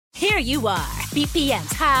Here you are,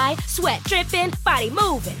 BPMs high, sweat dripping, body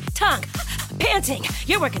moving, tongue panting.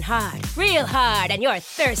 You're working hard, real hard, and you're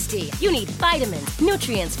thirsty. You need vitamins,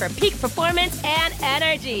 nutrients for peak performance and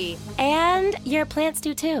energy. And your plants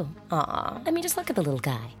do too. Aw, I mean, just look at the little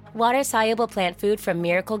guy. Water-soluble plant food from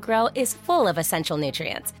Miracle Grow is full of essential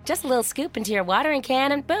nutrients. Just a little scoop into your watering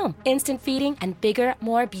can and boom, instant feeding and bigger,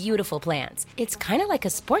 more beautiful plants. It's kind of like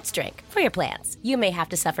a sports drink for your plants. You may have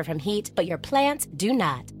to suffer from heat, but your plants do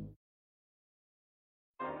not.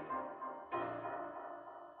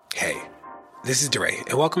 Hey, this is DeRay,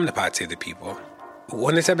 and welcome to Pod Save the People.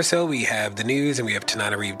 On this episode, we have the news, and we have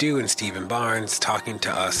Tanana Reeve-Dew and Stephen Barnes talking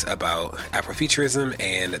to us about Afrofuturism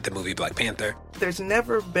and the movie Black Panther. There's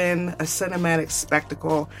never been a cinematic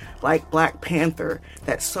spectacle like Black Panther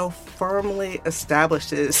that so firmly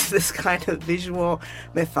establishes this kind of visual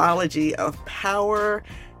mythology of power,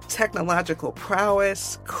 technological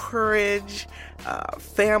prowess, courage,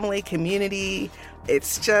 family, community.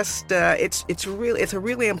 It's just, it's a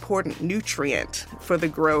really important nutrient for the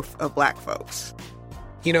growth of Black folks.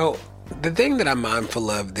 You know, the thing that I'm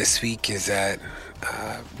mindful of this week is that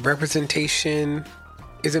representation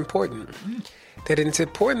is important. That it's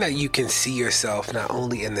important that you can see yourself not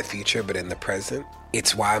only in the future, but in the present.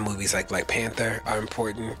 It's why movies like Black Panther are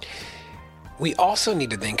important. We also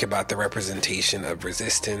need to think about the representation of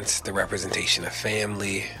resistance, the representation of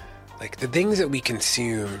family. Like, the things that we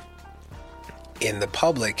consume in the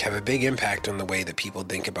public have a big impact on the way that people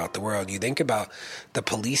think about the world. You think about the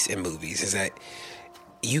police in movies, is that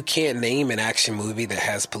you can't name an action movie that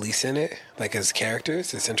has police in it, like as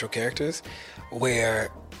characters, as central characters, where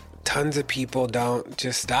tons of people don't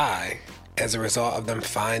just die as a result of them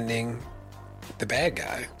finding the bad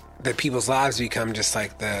guy. That people's lives become just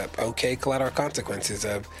like the collateral consequences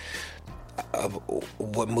of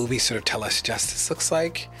what movies sort of tell us justice looks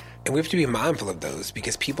like. And we have to be mindful of those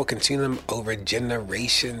because people consume them over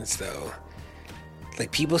generations, though.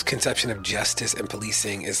 Like, people's conception of justice and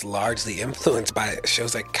policing is largely influenced by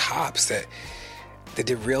shows like Cops that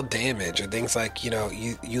did real damage, or things like, you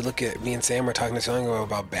look at, me and Sam were talking this long ago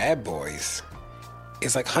about Bad Boys.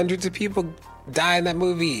 It's like hundreds of people die in that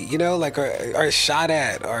movie, are shot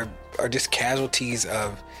at, or just casualties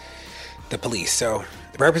of the police. So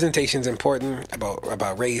representation is important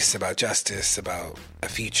about race, about justice, about a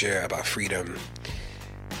future, about freedom.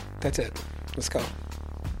 That's it. Let's go.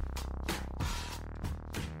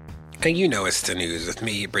 And it's the news with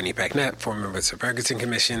me, Brittany Packnett, former member of the Ferguson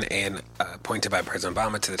Commission and appointed by President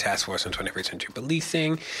Obama to the Task Force on 21st Century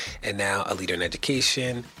Policing, and now a leader in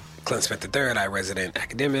education. Clint Smith III, our resident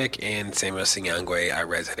academic, and Samuel Sinyangwe, our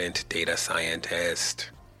resident data scientist.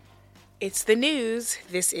 It's the news.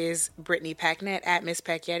 This is Brittany Packnett at Miss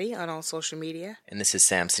Packyetti on all social media. And this is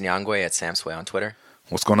Sam Sinyangwe at Sam Sway on Twitter.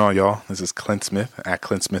 What's going on, y'all? This is Clint Smith at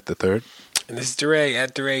Clint Smith III. And this is DeRay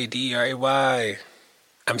at DeRay, D-R-A-Y.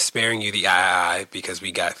 I'm sparing you the I because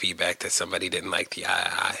we got feedback that somebody didn't like the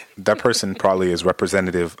I. That person probably is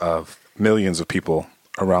representative of millions of people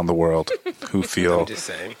around the world who feel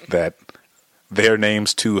that their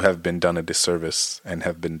names too have been done a disservice and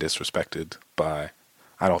have been disrespected by...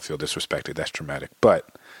 I don't feel disrespected. That's dramatic. But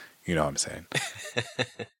you know what I'm saying.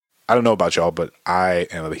 I don't know about y'all, but I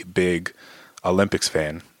am a big Olympics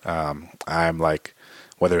fan. I'm like,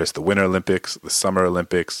 whether it's the Winter Olympics, the Summer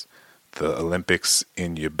Olympics, the Olympics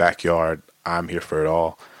in your backyard, I'm here for it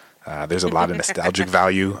all. There's a lot of nostalgic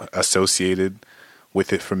value associated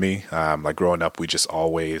with it for me. Like growing up, we just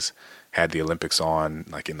always had the Olympics on,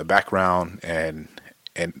 like in the background. And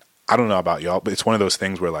I don't know about y'all, but it's one of those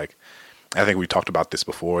things where, like, I think we talked about this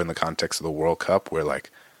before in the context of the World Cup, where like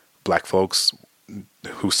Black folks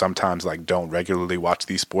who sometimes like don't regularly watch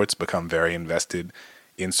these sports become very invested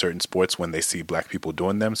in certain sports when they see Black people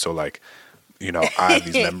doing them. So like, I have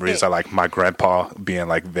these memories. I like my grandpa being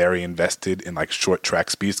like very invested in like short track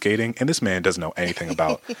speed skating. And this man doesn't know anything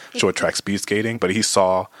about short track speed skating, but he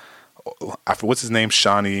saw, what's his name?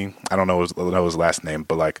 Shawnee. I don't know his last name,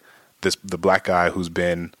 but like the Black guy who's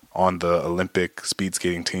been on the Olympic speed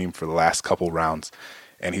skating team for the last couple rounds.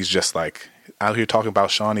 And he's just like out here talking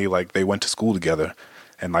about Shawnee like they went to school together.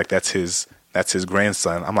 And like that's his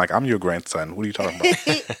grandson. I'm like, I'm your grandson. What are you talking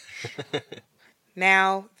about?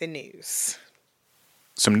 Now the news.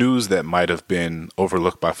 Some news that might have been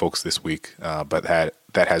overlooked by folks this week, but that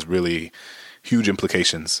has really huge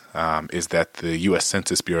implications, is that the U.S.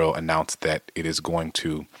 Census Bureau announced that it is going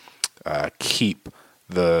to keep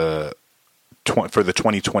for the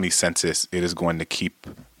 2020 census, it is going to keep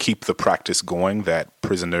the practice going that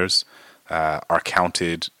prisoners are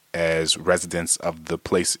counted as residents of the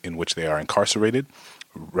place in which they are incarcerated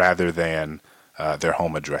rather than their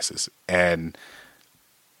home addresses. And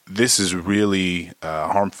this is really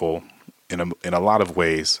harmful in a lot of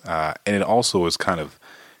ways, and it also is kind of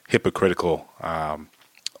hypocritical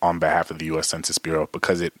on behalf of the U.S. Census Bureau,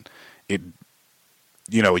 because it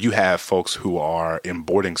you have folks who are in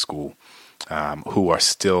boarding school who are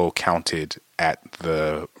still counted at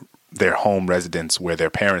their home residence where their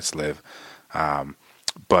parents live,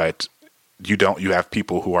 but you have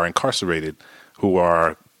people who are incarcerated who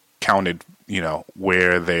are counted,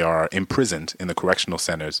 where they are imprisoned in the correctional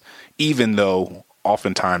centers, even though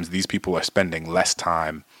oftentimes these people are spending less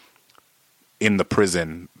time in the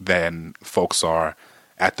prison than folks are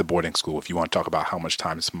at the boarding school, if you want to talk about how much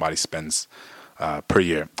time somebody spends per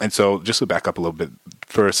year. And so just to back up a little bit,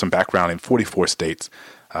 for some background, in 44 states,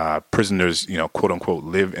 prisoners, quote unquote,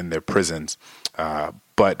 live in their prisons,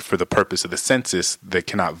 but for the purpose of the census, they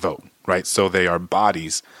cannot vote, right? So they are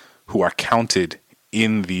bodies who are counted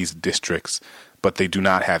in these districts, but they do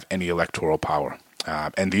not have any electoral power.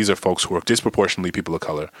 And these are folks who are disproportionately people of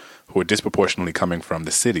color, who are disproportionately coming from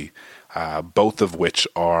the city, both of which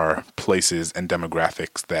are places and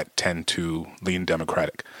demographics that tend to lean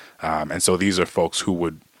Democratic. And so these are folks who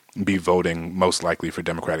would be voting most likely for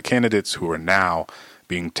Democratic candidates, who are now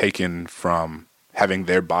being taken from having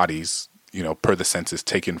their bodies, per the census,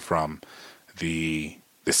 taken from the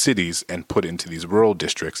cities and put into these rural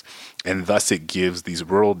districts. And thus it gives these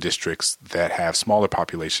rural districts that have smaller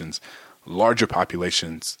populations, larger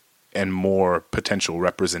populations, and more potential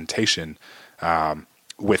representation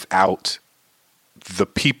without the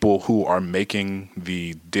people who are making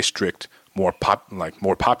the district more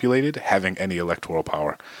populated having any electoral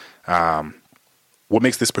power. What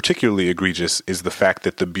makes this particularly egregious is the fact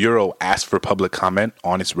that the Bureau asked for public comment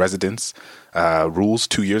on its residence rules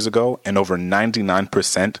 2 years ago, and over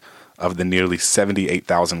 99% of the nearly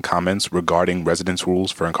 78,000 comments regarding residence rules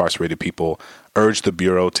for incarcerated people urged the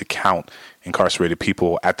Bureau to count incarcerated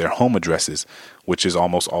people at their home addresses, which is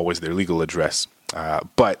almost always their legal address.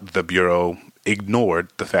 But the Bureau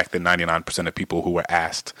ignored the fact that 99% of people who were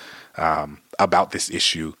asked about this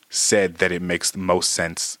issue said that it makes the most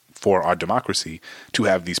sense for our democracy to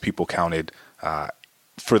have these people counted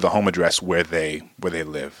for the home address where they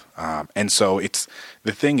live. And so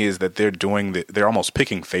the thing is that they're almost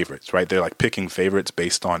picking favorites, right? They're like picking favorites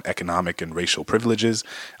based on economic and racial privileges.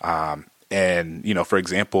 And, for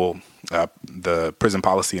example, the Prison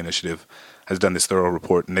Policy Initiative has done this thorough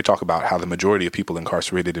report, and they talk about how the majority of people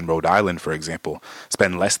incarcerated in Rhode Island, for example,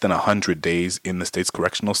 spend less than 100 days in the state's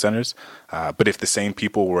correctional centers. But if the same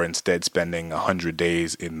people were instead spending 100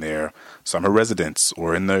 days in their summer residence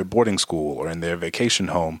or in their boarding school or in their vacation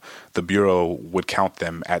home, the Bureau would count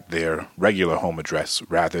them at their regular home address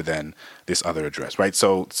rather than this other address, right?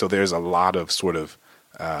 So there's a lot of sort of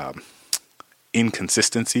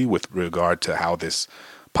inconsistency with regard to how this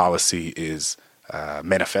policy is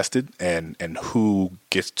manifested and who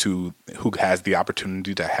has the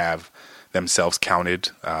opportunity to have themselves counted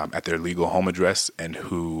at their legal home address, and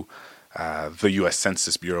who the U.S.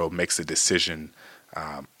 Census Bureau makes a decision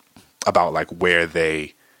about like where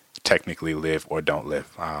they technically live or don't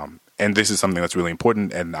live. And this is something that's really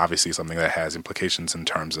important, and obviously something that has implications in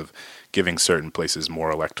terms of giving certain places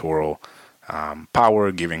more electoral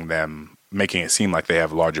power, making it seem like they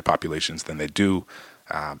have larger populations than they do.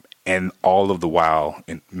 And all of the while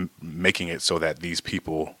making it so that these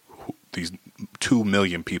people, these 2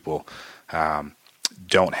 million people,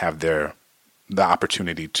 don't have the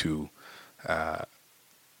opportunity to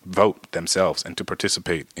vote themselves and to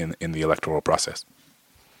participate in the electoral process.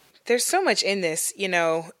 There's so much in this,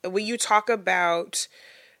 when you talk about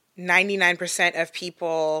 99% of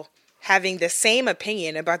people having the same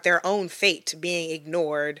opinion about their own fate being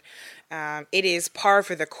ignored. It is par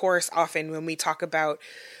for the course often when we talk about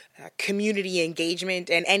community engagement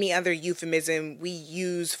and any other euphemism we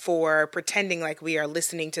use for pretending like we are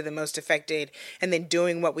listening to the most affected and then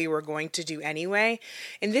doing what we were going to do anyway.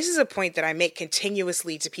 And this is a point that I make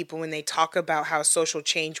continuously to people when they talk about how social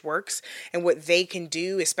change works and what they can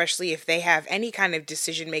do, especially if they have any kind of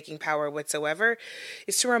decision-making power whatsoever,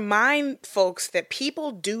 is to remind folks that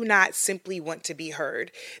people do not simply want to be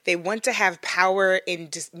heard. They want to have power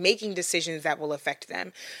in making decisions that will affect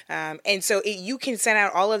them. And so you can send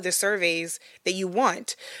out all of the surveys that you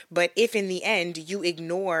want, but if in the end you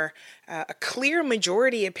ignore a clear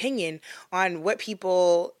majority opinion on what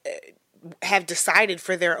people have decided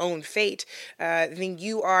for their own fate, then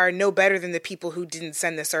you are no better than the people who didn't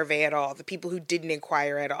send the survey at all, the people who didn't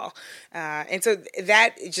inquire at all. And so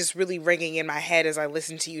that is just really ringing in my head as I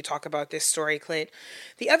listen to you talk about this story, Clint.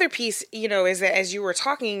 The other piece, is that as you were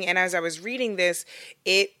talking and as I was reading this,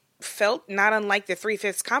 it felt not unlike the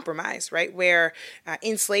 3/5 compromise, right? Where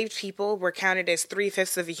enslaved people were counted as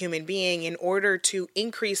 3/5 of a human being in order to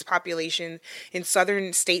increase population in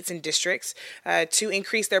southern states and districts, to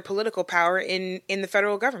increase their political power in the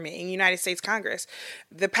federal government, in United States Congress.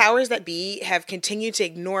 The powers that be have continued to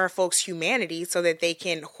ignore folks' humanity so that they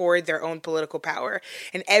can hoard their own political power.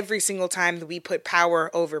 And every single time that we put power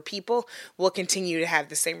over people, we'll continue to have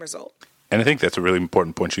the same result. And I think that's a really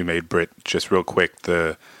important point you made, Britt. Just real quick,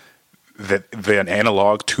 that an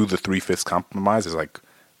analog to the 3/5 compromise is like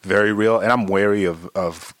very real, and I'm wary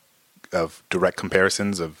of direct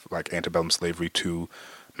comparisons of like antebellum slavery to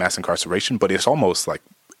mass incarceration. But it's almost like,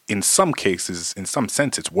 in some cases, in some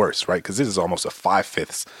sense, it's worse, right? Because this is almost a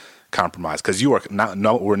 5/5 compromise. Because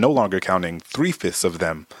we're no longer counting 3/5 of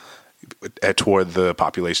them toward the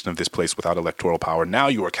population of this place without electoral power. Now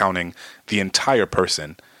you are counting the entire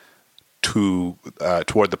person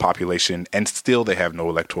toward the population, and still they have no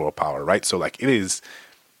electoral power, right? So like it's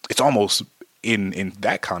almost in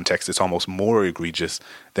that context, it's almost more egregious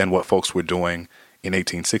than what folks were doing in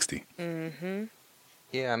 1860. Mm-hmm.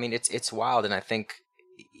 Yeah, I mean it's wild, and I think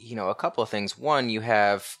a couple of things. One, you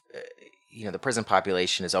have the prison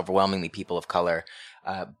population is overwhelmingly people of color,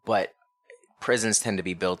 but prisons tend to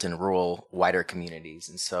be built in rural, whiter communities,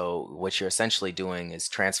 and so what you're essentially doing is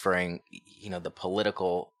transferring the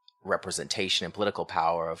political representation and political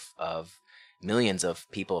power of millions of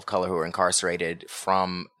people of color who are incarcerated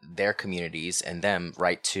from their communities and them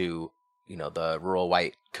right to the rural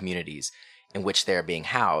white communities in which they're being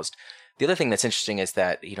housed. The other thing that's interesting is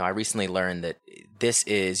that I recently learned that this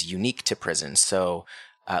is unique to prisons. So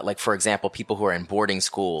like, for example, people who are in boarding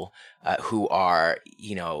school who are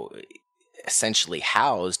essentially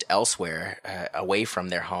housed elsewhere away from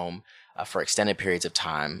their home for extended periods of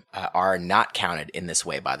time are not counted in this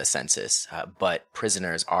way by the census, but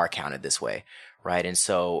prisoners are counted this way, right? And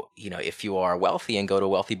so, if you are wealthy and go to a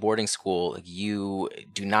wealthy boarding school, you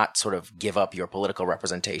do not sort of give up your political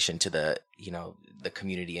representation to the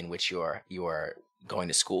community in which you are going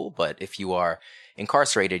to school, but if you are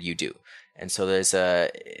incarcerated, you do. And so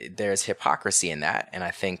there's hypocrisy in that. And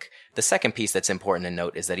I think the second piece that's important to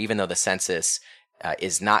note is that even though the census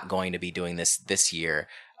is not going to be doing this year,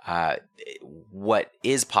 what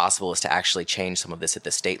is possible is to actually change some of this at the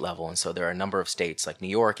state level. And so there are a number of states like New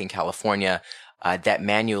York and California that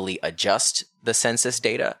manually adjust the census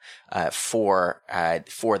data for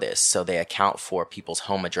this. So they account for people's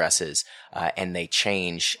home addresses and they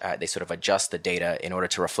sort of adjust the data in order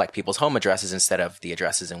to reflect people's home addresses instead of the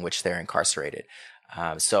addresses in which they're incarcerated.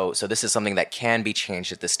 So this is something that can be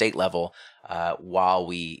changed at the state level while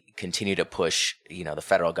we continue to push, the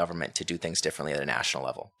federal government to do things differently at a national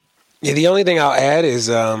level. Yeah, the only thing I'll add is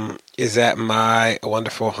that my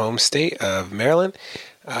wonderful home state of Maryland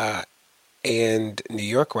and New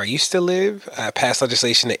York, where I used to live, passed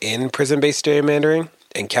legislation to end prison-based gerrymandering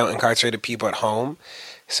and count incarcerated people at home.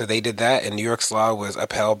 So they did that, and New York's law was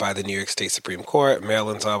upheld by the New York State Supreme Court.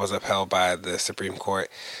 Maryland's law was upheld by the Supreme Court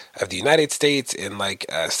of the United States. And like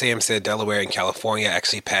Sam said, Delaware and California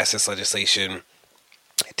actually passed this legislation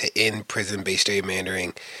to end prison-based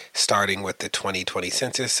gerrymandering starting with the 2020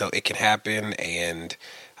 census. So it can happen, and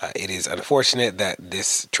it is unfortunate that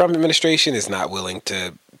this Trump administration is not willing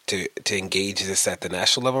to engage this at the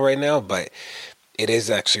national level right now, but it is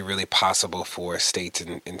actually really possible for states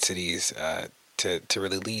and cities to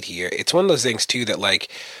really lead here. It's one of those things too that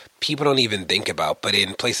like people don't even think about, but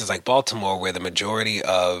in places like Baltimore, where the majority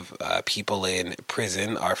of people in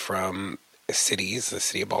prison are from cities, the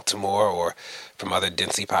city of Baltimore, or from other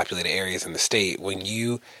densely populated areas in the state, when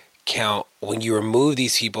you remove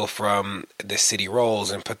these people from the city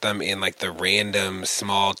rolls and put them in like the random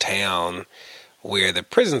small town where the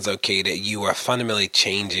prison's located, you are fundamentally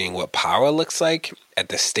changing what power looks like at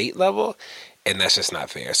the state level. And that's just not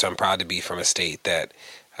fair. So I'm proud to be from a state that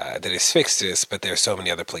has fixed this, but there are so many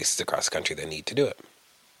other places across the country that need to do it.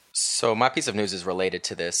 So my piece of news is related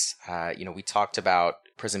to this. We talked about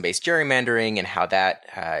prison-based gerrymandering and how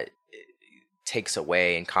that takes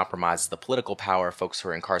away and compromises the political power of folks who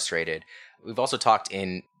are incarcerated. We've also talked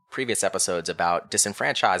in previous episodes about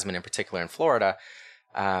disenfranchisement, in particular in Florida,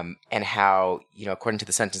 and how, according to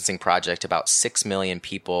the Sentencing Project, about 6 million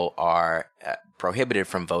people are prohibited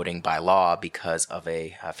from voting by law because of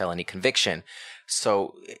a felony conviction.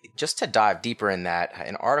 So just to dive deeper in that,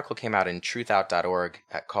 an article came out in truthout.org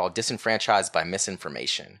called Disenfranchised by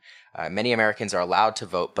Misinformation. Many Americans are allowed to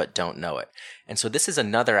vote but don't know it. And so this is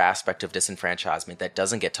another aspect of disenfranchisement that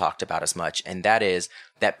doesn't get talked about as much, and that is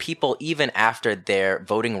that people, even after their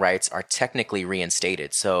voting rights are technically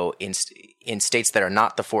reinstated, so in states that are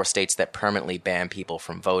not the 4 states that permanently ban people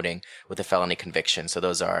from voting with a felony conviction. So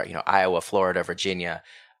those are, Iowa, Florida, Virginia,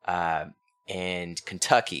 and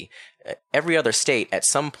Kentucky. Every other state, at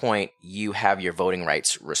some point, you have your voting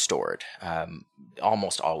rights restored,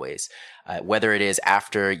 almost always. Whether it is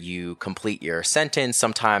after you complete your sentence,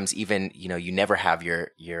 sometimes even, you never have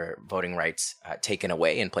your voting rights taken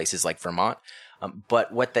away in places like Vermont.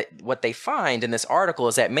 But what they find in this article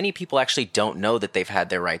is that many people actually don't know that they've had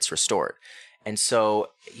their rights restored. And so,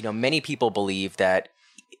 many people believe that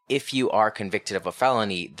if you are convicted of a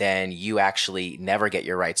felony, then you actually never get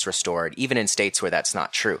your rights restored, even in states where that's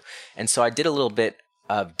not true. And so I did a little bit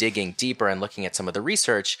of digging deeper and looking at some of the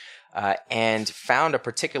research and found a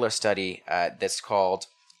particular study that's called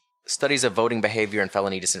Studies of Voting Behavior and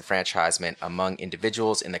Felony Disenfranchisement Among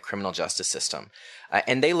Individuals in the Criminal Justice System.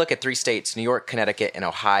 And they look at 3 states, New York, Connecticut, and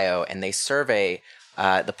Ohio, and they survey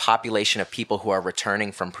the population of people who are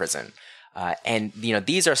returning from prison. And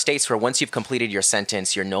these are states where once you've completed your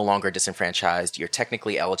sentence, you're no longer disenfranchised. You're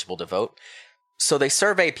technically eligible to vote. So they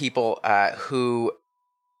survey people who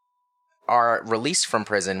are released from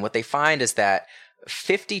prison. What they find is that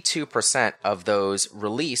 52% of those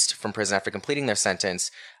released from prison after completing their sentence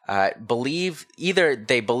believe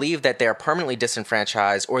that they are permanently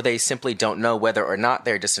disenfranchised, or they simply don't know whether or not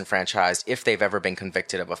they're disenfranchised if they've ever been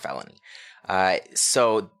convicted of a felony.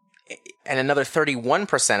 And another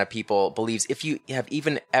 31% of people believes if you have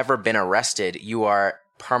even ever been arrested, you are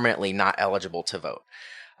permanently not eligible to vote.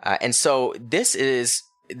 And so this is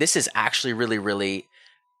actually really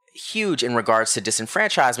huge in regards to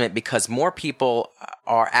disenfranchisement, because more people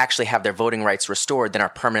actually have their voting rights restored than are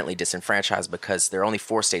permanently disenfranchised, because there are only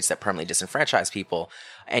 4 states that permanently disenfranchise people.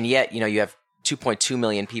 And yet, you have 2.2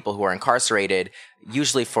 million people who are incarcerated,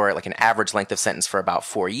 usually for like an average length of sentence for about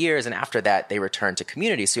 4 years. And after that, they return to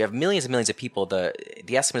community. So you have millions and millions of people. The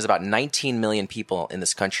estimate is about 19 million people in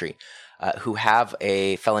this country who have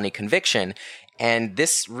a felony conviction. And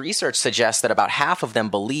this research suggests that about half of them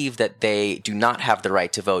believe that they do not have the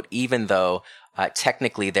right to vote, even though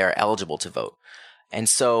technically they're eligible to vote. And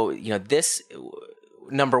so, this,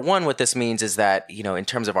 number one, what this means is that, in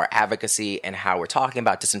terms of our advocacy and how we're talking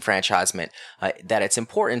about disenfranchisement, that it's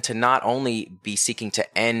important to not only be seeking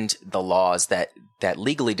to end the laws that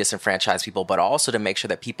legally disenfranchise people, but also to make sure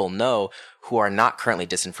that people know who are not currently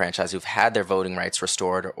disenfranchised, who've had their voting rights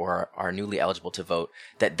restored or are newly eligible to vote,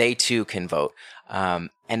 that they too can vote.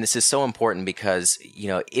 And this is so important because,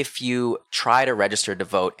 if you try to register to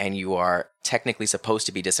vote and you are technically supposed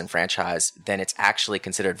to be disenfranchised, then it's actually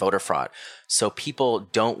considered voter fraud. So people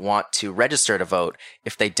don't want to register to vote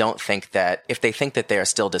if they think that they are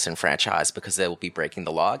still disenfranchised, because they will be breaking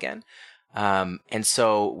the law again. And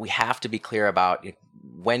so we have to be clear about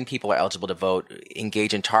when people are eligible to vote,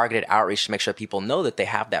 engage in targeted outreach to make sure people know that they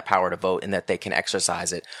have that power to vote and that they can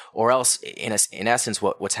exercise it. Or else, in essence,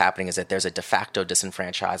 what's happening is that there's a de facto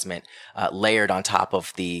disenfranchisement layered on top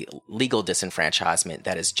of the legal disenfranchisement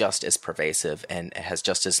that is just as pervasive and has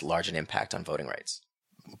just as large an impact on voting rights.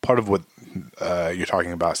 Part of what you're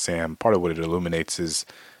talking about, Sam, part of what it illuminates is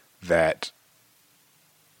that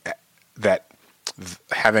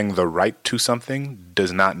having the right to something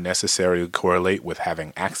does not necessarily correlate with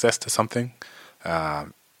having access to something.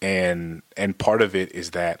 And part of it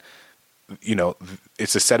is that,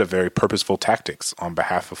 it's a set of very purposeful tactics on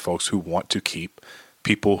behalf of folks who want to keep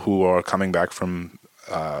people who are coming back from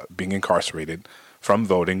being incarcerated from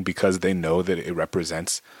voting, because they know that it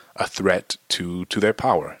represents a threat to their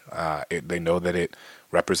power. They know that it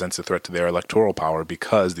represents a threat to their electoral power,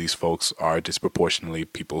 because these folks are disproportionately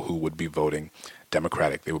people who would be voting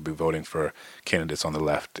Democratic. They would be voting for candidates on the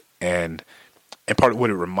left. And part of what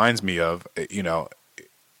it reminds me of,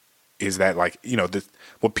 is that,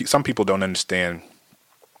 what some people don't understand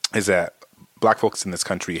is that black folks in this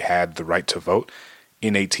country had the right to vote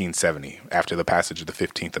in 1870 after the passage of the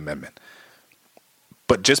 15th Amendment.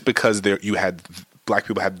 But just because black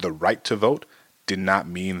people had the right to vote did not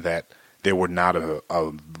mean that there were not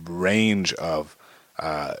a range of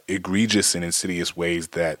egregious and insidious ways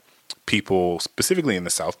that people, specifically in the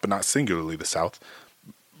South, but not singularly the South,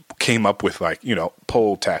 came up with,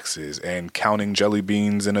 poll taxes and counting jelly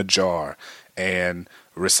beans in a jar and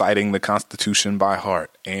reciting the Constitution by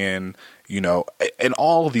heart and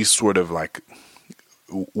all of these sort of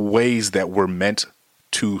ways that were meant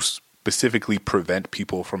to specifically prevent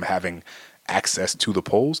people from having access to the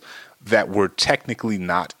polls that were technically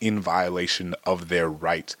not in violation of their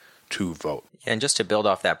right to vote. And just to build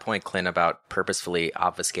off that point, Clint, about purposefully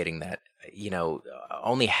obfuscating that,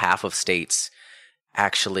 only half of states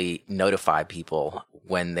actually notify people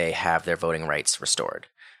when they have their voting rights restored.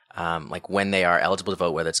 like when they are eligible to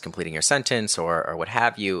vote, whether it's completing your sentence or what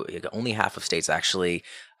have you, only half of states actually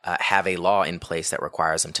have a law in place that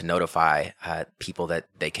requires them to notify people that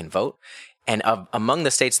they can vote. And among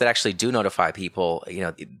the states that actually do notify people,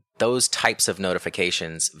 those types of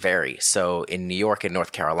notifications vary. So in New York and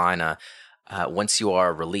North Carolina, once you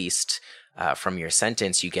are released from your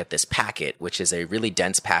sentence, you get this packet, which is a really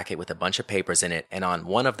dense packet with a bunch of papers in it. And on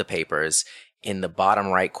one of the papers, in the bottom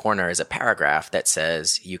right corner, is a paragraph that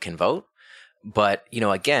says you can vote. But,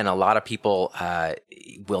 again, a lot of people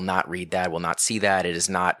will not read that, will not see that. It is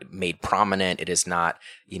not made prominent. It is not,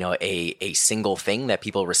 a single thing that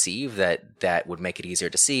people receive that would make it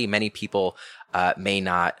easier to see. Many people may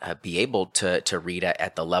not be able to read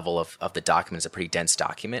at the level of the document. It's a pretty dense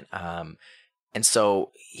document. And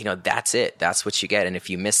so, that's it. That's what you get. And if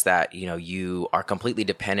you miss that, you are completely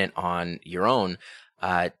dependent on your own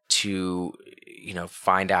to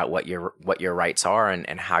find out what your rights are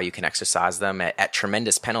and how you can exercise them at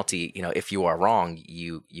tremendous penalty. If you are wrong,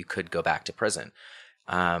 you could go back to prison.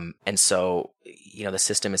 And so, the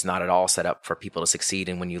system is not at all set up for people to succeed.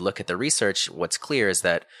 And when you look at the research, what's clear is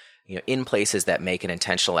that, in places that make an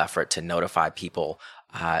intentional effort to notify people,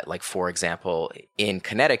 like, for example, in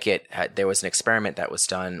Connecticut, there was an experiment that was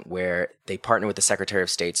done where they partnered with the Secretary of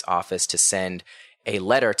State's office to send a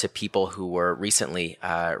letter to people who were recently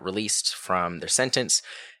released from their sentence.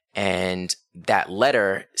 And that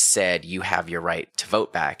letter said, you have your right to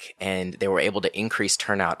vote back. And they were able to increase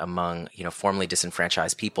turnout among, formerly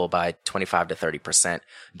disenfranchised people by 25 to 30%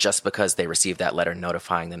 just because they received that letter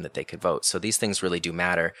notifying them that they could vote. So these things really do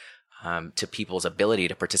matter to people's ability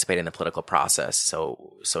to participate in the political process.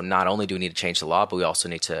 So not only do we need to change the law, but we also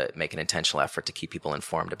need to make an intentional effort to keep people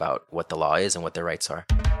informed about what the law is and what their rights are.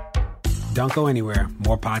 Don't go anywhere.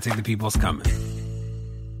 More Pod Save the People is coming.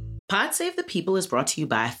 Pod Save the People is brought to you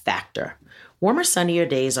by Factor. Warmer, sunnier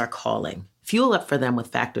days are calling. Fuel up for them with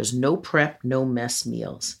Factor's no prep, no mess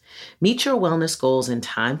meals. Meet your wellness goals in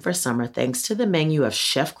time for summer thanks to the menu of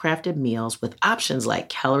chef-crafted meals with options like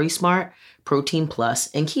Calorie Smart, Protein Plus,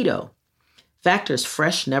 and Keto. Factor's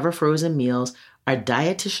fresh, never frozen meals are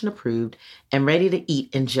dietitian approved and ready to eat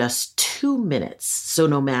in just 2 minutes. So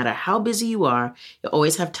no matter how busy you are, you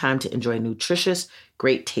always have time to enjoy nutritious,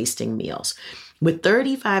 great tasting meals. With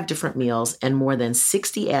 35 different meals and more than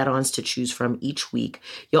 60 add-ons to choose from each week,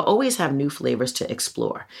 you'll always have new flavors to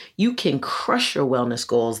explore. You can crush your wellness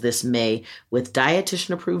goals this May with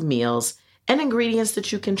dietitian-approved meals and ingredients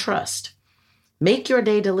that you can trust. Make your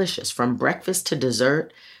day delicious from breakfast to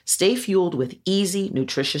dessert. Stay fueled with easy,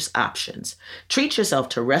 nutritious options. Treat yourself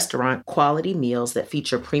to restaurant-quality meals that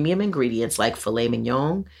feature premium ingredients like filet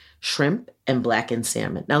mignon, shrimp, and blackened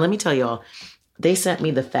salmon. Now, let me tell y'all, they sent me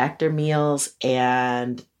the Factor meals,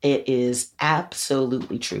 and it is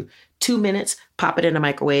absolutely true. 2 minutes, pop it in a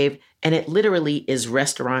microwave, and it literally is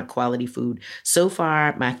restaurant quality food. So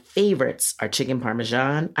far, my favorites are chicken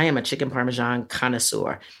parmesan. I am a chicken parmesan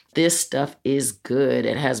connoisseur. This stuff is good.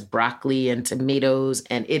 It has broccoli and tomatoes,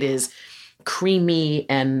 and it is creamy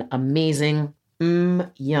and amazing.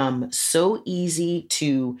 Yum. So easy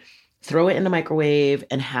to throw it in the microwave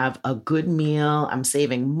and have a good meal. I'm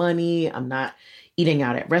saving money. I'm not eating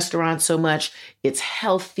out at restaurants so much. It's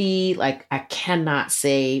healthy. Like, I cannot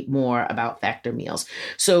say more about Factor meals.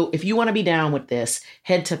 So if you want to be down with this,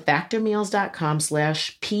 head to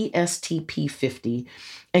factormeals.com/PSTP50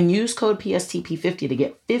 and use code PSTP50 to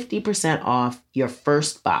get 50% off your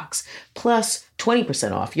first box, plus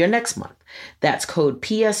 20% off your next month. That's code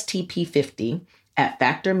PSTP50 at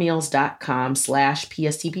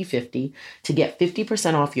factormeals.com/PSTP50 to get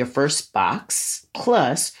 50% off your first box,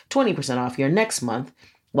 plus 20% off your next month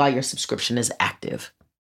while your subscription is active.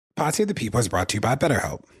 Pod Save the People is brought to you by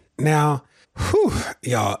BetterHelp. Now,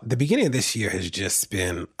 y'all, the beginning of this year has just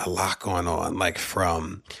been a lot going on, like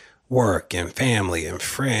from work and family and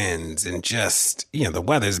friends and just, the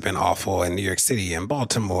weather's been awful in New York City and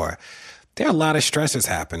Baltimore. There are a lot of stressors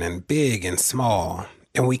happening, big and small.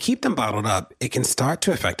 And when we keep them bottled up, it can start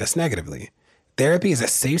to affect us negatively. Therapy is a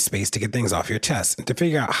safe space to get things off your chest and to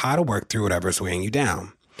figure out how to work through whatever's weighing you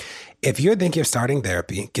down. If you're thinking of starting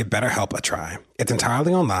therapy, give BetterHelp a try. It's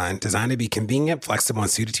entirely online, designed to be convenient, flexible,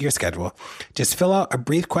 and suited to your schedule. Just fill out a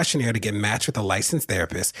brief questionnaire to get matched with a licensed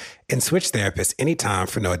therapist and switch therapists anytime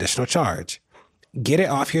for no additional charge. Get it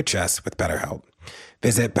off your chest with BetterHelp.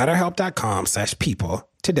 Visit BetterHelp.com/people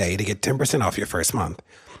today to get 10% off your first month.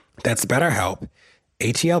 That's BetterHelp,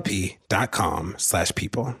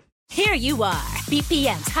 HELP.com/people. Here you are,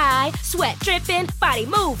 BPMs high, sweat dripping, body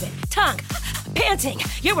moving, tongue Panting,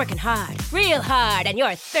 you're working hard, real hard, and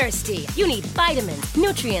you're thirsty. You need vitamins,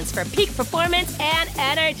 nutrients for peak performance and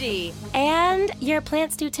energy. And your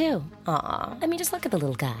plants do too. Aw, I mean, just look at the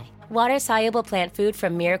little guy. Water-soluble plant food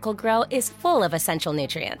from Miracle-Gro is full of essential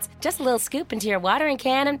nutrients. Just a little scoop into your watering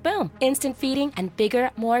can and boom, instant feeding and bigger,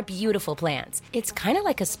 more beautiful plants. It's kind of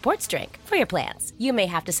like a sports drink for your plants. You may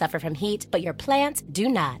have to suffer from heat, but your plants do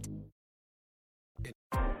not.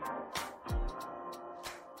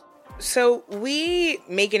 So we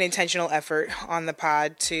make an intentional effort on the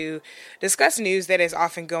pod to discuss news that is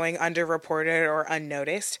often going underreported or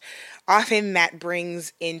unnoticed. Often that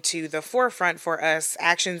brings into the forefront for us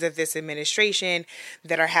actions of this administration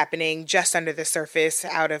that are happening just under the surface,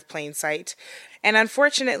 out of plain sight. And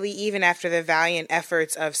unfortunately, even after the valiant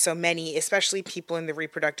efforts of so many, especially people in the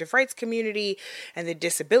reproductive rights community and the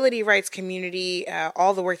disability rights community,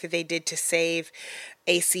 all the work that they did to save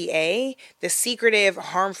ACA, the secretive,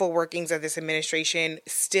 harmful workings of this administration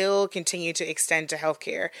still continue to extend to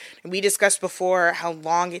healthcare. And we discussed before how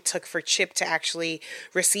long it took for CHIP to actually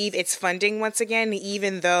receive its funding once again,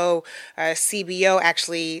 even though CBO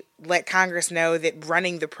actually let Congress know that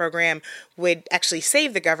running the program would actually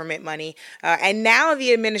save the government money. And now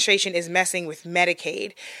the administration is messing with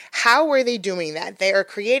Medicaid. How are they doing that? They are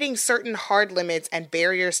creating certain hard limits and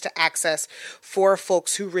barriers to access for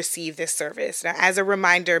folks who receive this service. Now, as a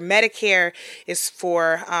reminder, Medicare is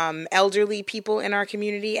for elderly people in our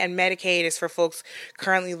community, and Medicaid is for folks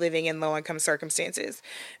currently living in low-income circumstances.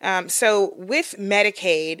 So with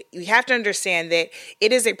Medicaid, we have to understand that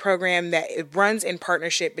it is a program that runs in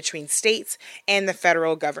partnership between states and the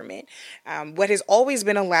federal government. What has always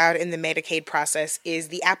been allowed in the Medicaid process is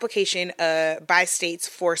the application by states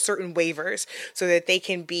for certain waivers so that they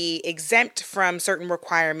can be exempt from certain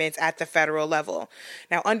requirements at the federal level.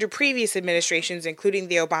 Now, under previous administrations, including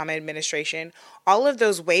the Obama administration, all of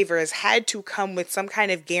those waivers had to come with some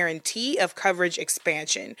kind of guarantee of coverage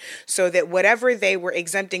expansion so that whatever they were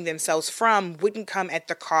exempting themselves from wouldn't come at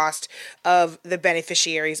the cost of the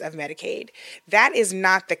beneficiaries of Medicaid. That is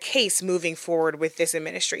not the case moving forward with this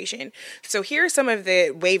administration. So here are some of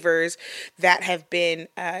the waivers that have been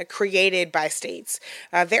created by states.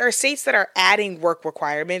 There are states that are adding work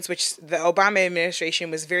requirements, which the Obama administration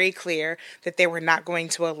was very clear that they were not going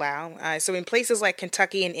to allow. So in places like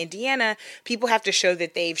Kentucky and Indiana, people have to show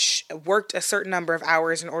that they've worked a certain number of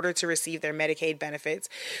hours in order to receive their Medicaid benefits.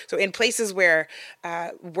 So in places where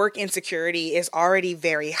work insecurity is already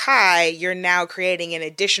very high, you're now creating an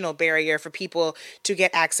additional barrier for people to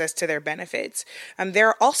get access to their benefits. There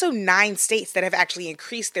are also 9 states that have actually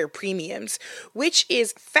increased their premiums, which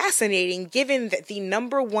is fascinating given that the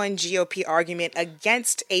number one GOP argument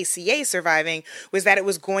against ACA surviving was that it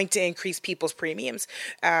was going to increase people's premiums.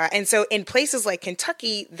 And so in places like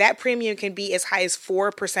Kentucky, that premium can be as high as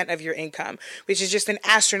 4% of your income, which is just an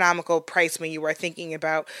astronomical price when you are thinking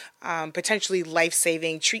about potentially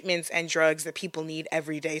life-saving treatments and drugs that people need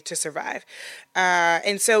every day to survive.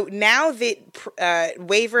 And so now that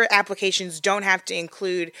waiver applications don't have to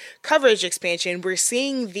include coverage expansion, we're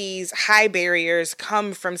seeing these high barriers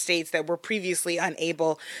come from states that were previously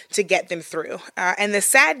unable to get them through. And the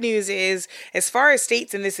sad news is, as far as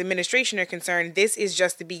states in this administration are concerned, this is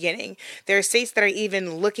just the beginning. There are states that are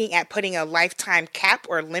even looking at putting a lifetime cap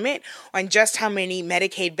or limit on just how many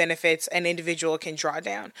Medicaid benefits an individual can draw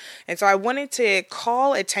down. And so I wanted to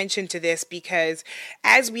call attention to this because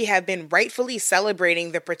as we have been rightfully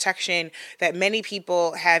celebrating the protection that many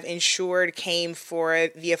people have ensured came for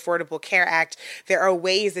the Affordable Care Act, there are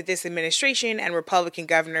ways that this administration and Republican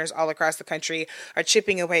governors all across the country are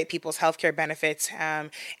chipping away at people's healthcare benefits.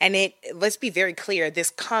 And let's be very clear, this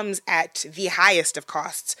comes at the highest of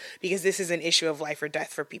costs because this is an issue of life or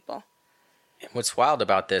death for people. What's wild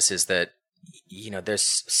about this is that,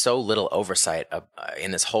 there's so little oversight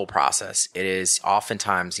in this whole process. It is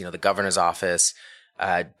oftentimes, the governor's office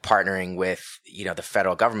partnering with, the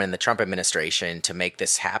federal government, the Trump administration to make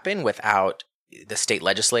this happen without the state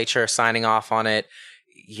legislature signing off on it.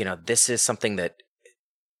 This is something that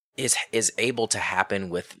is able to happen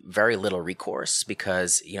with very little recourse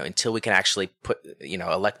because, until we can actually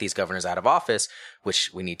elect these governors out of office, which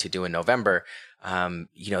we need to do in November,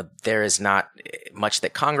 there is not much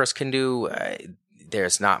that Congress can do.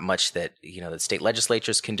 There's not much that, the state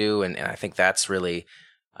legislatures can do. And I think that's really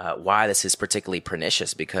why this is particularly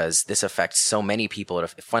pernicious because this affects so many people. It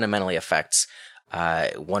fundamentally affects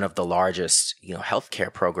one of the largest,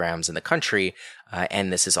 healthcare programs in the country.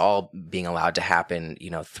 And this is all being allowed to happen,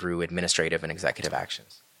 through administrative and executive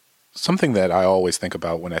actions. Something that I always think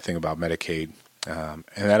about when I think about Medicaid, and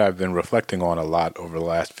that I've been reflecting on a lot over the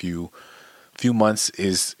last few months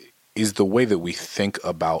is the way that we think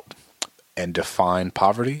about and define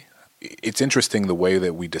poverty. It's interesting the way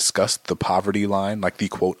that we discuss the poverty line, like the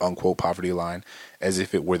quote unquote poverty line, as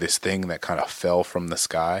if it were this thing that kind of fell from the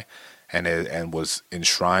sky and was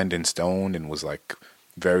enshrined in stone and was like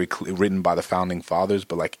very written by the founding fathers.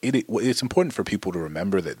 But like it's important for people to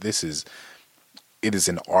remember that it is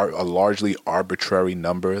a largely arbitrary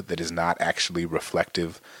number that is not actually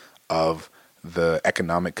reflective of the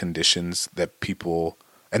economic conditions that people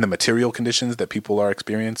and the material conditions that people are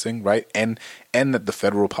experiencing, right? And that the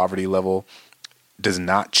federal poverty level does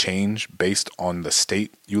not change based on the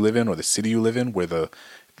state you live in or the city you live in, where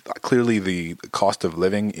clearly the cost of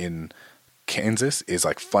living in Kansas is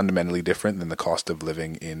like fundamentally different than the cost of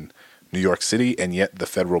living in New York City, and yet the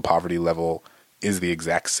federal poverty level is the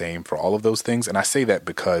exact same for all of those things. And I say that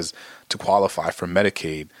because to qualify for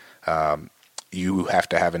Medicaid, you have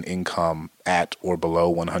to have an income at or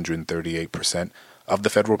below 138% of the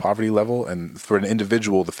federal poverty level. And for an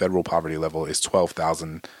individual, the federal poverty level is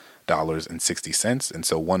 $12,000.60. And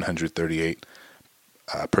so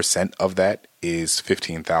 138% of that is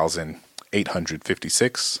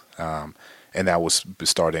 $15,856. And that was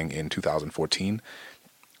starting in 2014.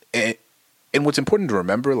 And what's important to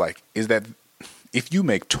remember, like, is that if you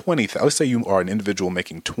make let's say you are an individual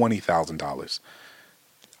making $20,000,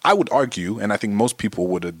 I would argue, and I think most people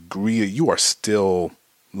would agree, you are still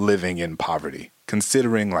living in poverty,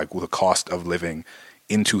 considering like the cost of living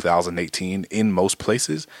in 2018 in most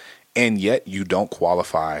places, and yet you don't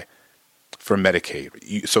qualify for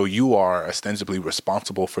Medicaid. So you are ostensibly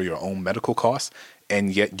responsible for your own medical costs,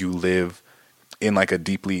 and yet you live in like a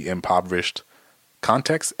deeply impoverished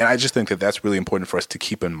context. And I just think that that's really important for us to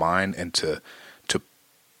keep in mind and to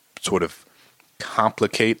sort of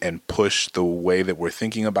complicate and push the way that we're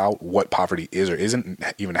thinking about what poverty is or isn't,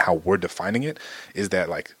 even how we're defining it, is that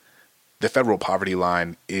like the federal poverty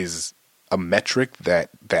line is a metric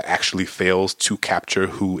that actually fails to capture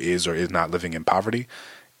who is or is not living in poverty.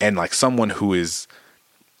 And like someone who is,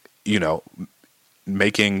 you know,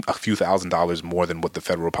 making a few $1,000s more than what the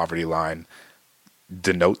federal poverty line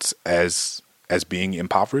denotes as being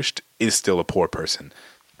impoverished is still a poor person.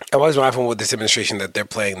 I'm always mindful with this administration that they're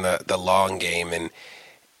playing the long game, and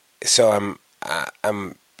so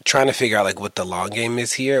I'm trying to figure out like what the long game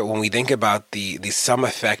is here. When we think about the sum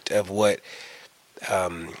effect of what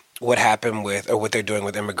happened with or what they're doing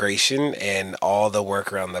with immigration and all the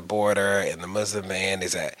work around the border and the Muslim ban,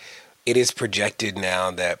 is that it is projected now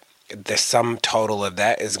that the sum total of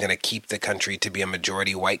that is going to keep the country to be a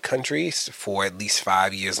majority white country for at least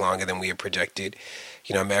 5 years longer than we had projected.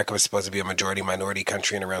 You know, America was supposed to be a majority minority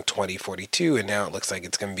country in around 2042, and now it looks like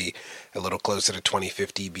it's going to be a little closer to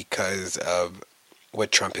 2050 because of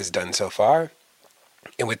what Trump has done so far.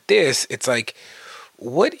 And with this, it's like,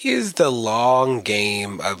 what is the long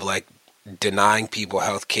game of like denying people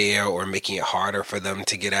health care or making it harder for them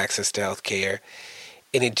to get access to health care?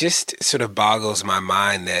 And it just sort of boggles my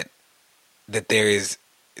mind that there is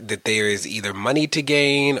either money to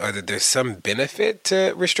gain or that there's some benefit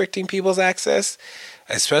to restricting people's access,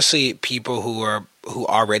 especially people who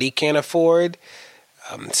already can't afford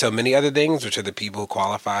so many other things, which are the people who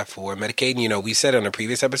qualify for Medicaid. You know, we said on a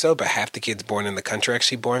previous episode, but half the kids born in the country are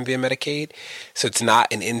actually born via Medicaid. So it's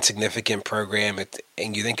not an insignificant program.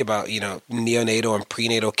 And you think about, you know, neonatal and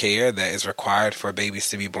prenatal care that is required for babies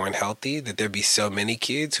to be born healthy, that there'd be so many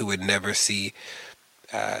kids who would never see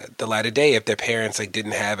the light of day if their parents like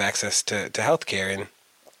didn't have access to health care. And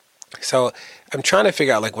so I'm trying to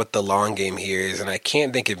figure out like what the long game here is, and I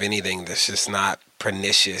can't think of anything that's just not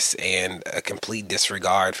pernicious and a complete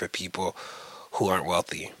disregard for people who aren't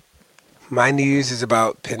wealthy. My news is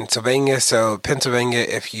about Pennsylvania. So Pennsylvania,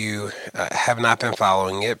 if you have not been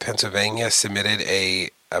following it, Pennsylvania submitted a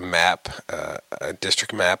map, a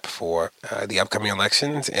district map for the upcoming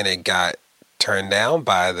elections, and it got turned down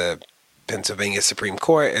by the Pennsylvania Supreme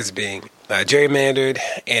Court as being gerrymandered,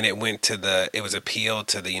 and it was appealed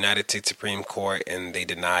to the United States Supreme Court, and they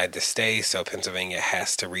denied the stay. So Pennsylvania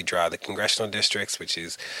has to redraw the congressional districts, which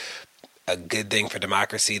is a good thing for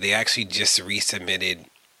democracy. They actually just resubmitted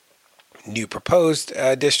new proposed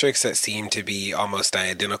districts that seem to be almost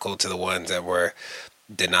identical to the ones that were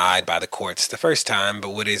denied by the courts the first time.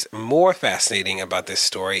 But what is more fascinating about this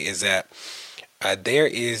story is that there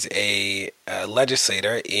is a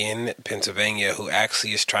legislator in Pennsylvania who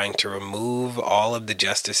actually is trying to remove all of the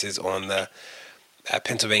justices on the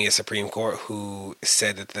Pennsylvania Supreme Court who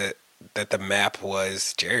said that the map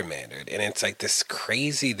was gerrymandered. And it's like this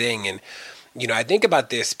crazy thing. And, you know, I think about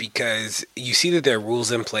this because you see that there are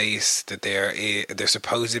rules in place, that there's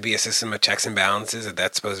supposed to be a system of checks and balances, that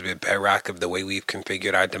that's supposed to be a bedrock of the way we've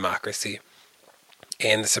configured our democracy.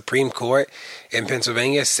 And the Supreme Court in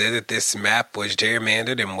Pennsylvania said that this map was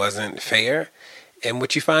gerrymandered and wasn't fair. And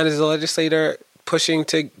what you find is the legislator pushing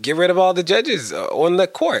to get rid of all the judges on the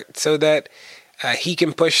court so that he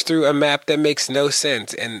can push through a map that makes no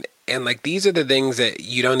sense. And like, these are the things that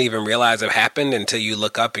you don't even realize have happened until you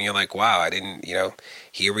look up and you're like, wow, I didn't,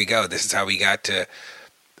 here we go. This is how we got to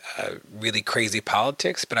really crazy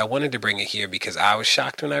politics. But I wanted to bring it here because I was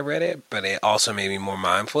shocked when I read it, but it also made me more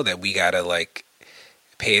mindful that we got to like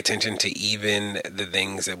pay attention to even the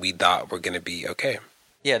things that we thought were going to be okay.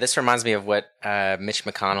 Yeah, this reminds me of what Mitch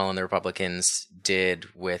McConnell and the Republicans did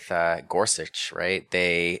with Gorsuch, right?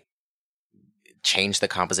 They changed the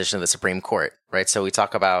composition of the Supreme Court, right? So we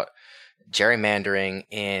talk about gerrymandering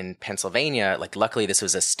in Pennsylvania. Like, luckily, this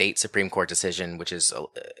was a state Supreme Court decision, which is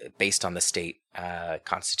based on the state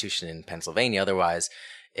constitution in Pennsylvania. Otherwise,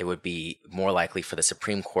 it would be more likely for the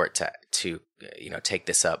Supreme Court to take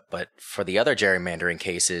this up. But for the other gerrymandering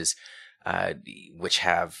cases, which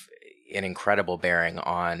have an incredible bearing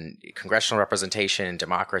on congressional representation and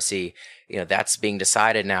democracy, that's being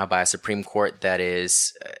decided now by a Supreme Court that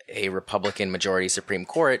is a Republican majority Supreme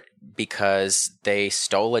Court because they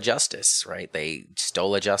stole a justice, right? They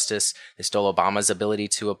stole a justice. They stole Obama's ability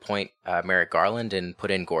to appoint Merrick Garland and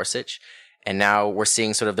put in Gorsuch. And now we're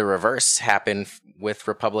seeing sort of the reverse happen with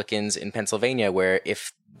Republicans in Pennsylvania, where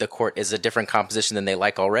if the court is a different composition than they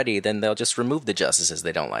like already, then they'll just remove the justices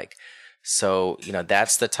they don't like. So,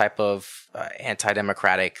 that's the type of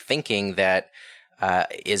anti-democratic thinking that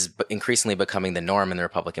is increasingly becoming the norm in the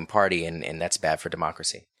Republican Party, and that's bad for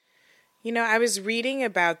democracy. I was reading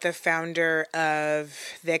about the founder of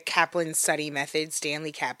the Kaplan study method,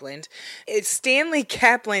 Stanley Kaplan. Stanley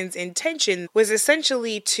Kaplan's intention was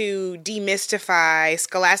essentially to demystify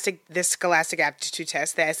the Scholastic Aptitude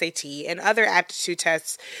Test, the SAT, and other aptitude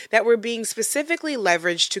tests that were being specifically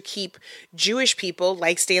leveraged to keep Jewish people,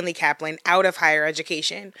 like Stanley Kaplan, out of higher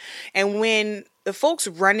education. And when the folks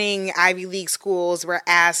running Ivy League schools were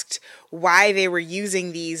asked why they were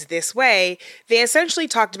using these this way, they essentially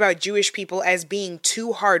talked about Jewish people as being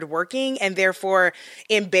too hardworking and therefore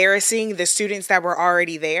embarrassing the students that were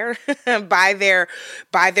already there by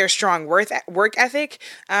their strong work ethic,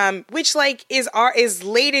 which is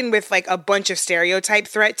laden with like a bunch of stereotype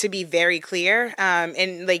threat, to be very clear,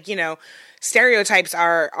 stereotypes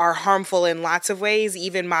are harmful in lots of ways,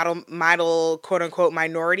 even model quote unquote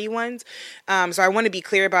minority ones. So I want to be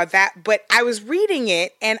clear about that. But I was reading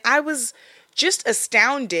it and I was just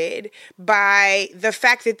astounded by the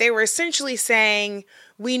fact that they were essentially saying,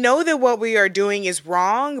 we know that what we are doing is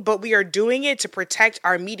wrong, but we are doing it to protect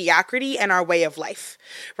our mediocrity and our way of life,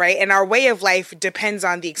 right? And our way of life depends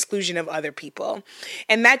on the exclusion of other people.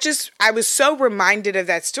 And I was so reminded of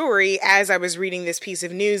that story as I was reading this piece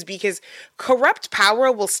of news, because corrupt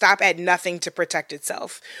power will stop at nothing to protect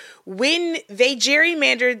itself. When they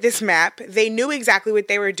gerrymandered this map, they knew exactly what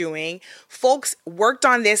they were doing. Folks worked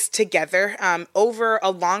on this together over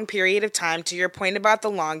a long period of time, to your point about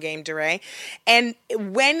the long game, DeRay. And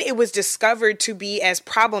when it was discovered to be as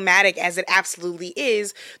problematic as it absolutely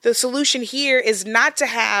is, the solution here is not to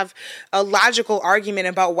have a logical argument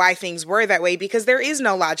about why things were that way, because there is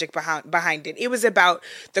no logic behind it. It was about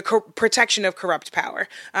the protection of corrupt power.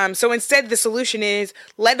 So instead, the solution is,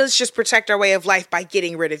 let us just protect our way of life by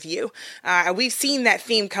getting rid of you. We've seen that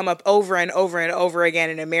theme come up over and over and over again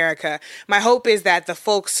in America. My hope is that the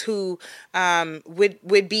folks who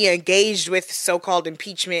would be engaged with so-called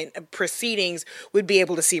impeachment proceedings would be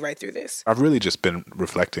able to see right through this. I've really just been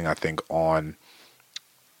reflecting, I think, on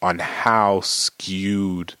how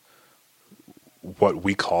skewed what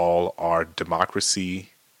we call our democracy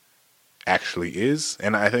actually is.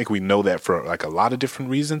 And I think we know that for like a lot of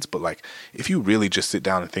different reasons, but like if you really just sit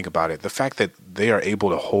down and think about it, the fact that they are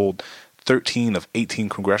able to hold 13 of 18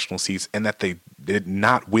 congressional seats and that they did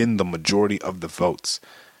not win the majority of the votes,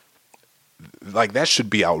 like that should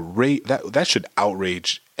be that should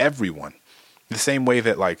outrage everyone. The same way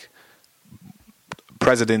that like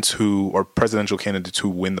presidential candidates who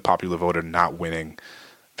win the popular vote are not winning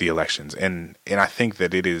the elections. And I think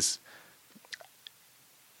that it is,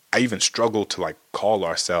 I even struggle to like call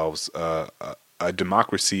ourselves a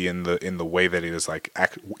democracy in the way that it is like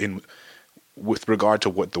with regard to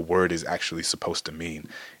what the word is actually supposed to mean.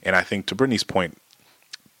 And I think to Brittany's point,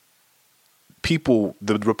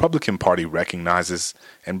 the Republican Party recognizes,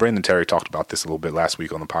 and Brandon Terry talked about this a little bit last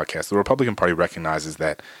week on the podcast, the Republican Party recognizes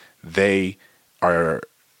that they are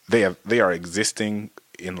existing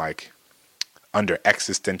in like under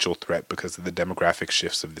existential threat because of the demographic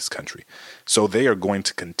shifts of this country. So they are going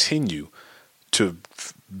to continue to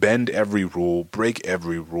bend every rule, break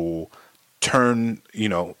every rule, turn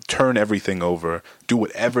everything over, do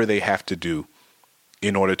whatever they have to do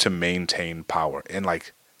in order to maintain power. And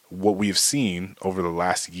like what we've seen over the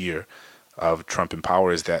last year of Trump in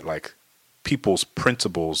power is that like people's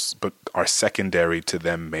principles are secondary to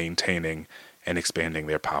them maintaining and expanding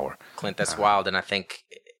their power. Clint, that's wild. And I think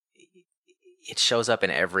it shows up in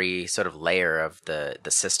every sort of layer of the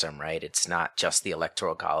system, right? It's not just the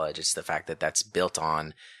Electoral College. It's the fact that that's built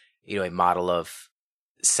on, a model of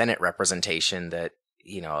Senate representation that,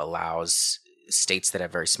 allows states that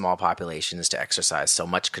have very small populations to exercise so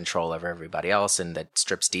much control over everybody else, and that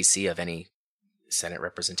strips DC of any Senate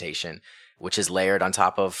representation, which is layered on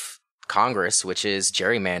top of Congress, which is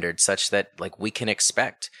gerrymandered such that like we can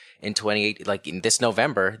expect in 2018, like in this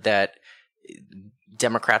November, that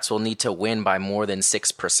Democrats will need to win by more than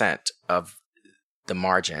 6% of the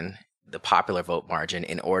margin, the popular vote margin,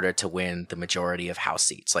 in order to win the majority of House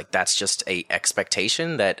seats. Like that's just a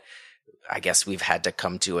expectation that I guess we've had to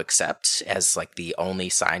come to accept as like the only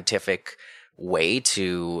scientific way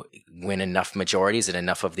to win enough majorities in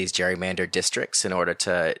enough of these gerrymandered districts in order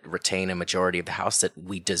to retain a majority of the House that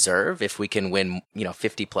we deserve if we can win,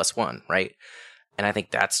 50+1, right? And I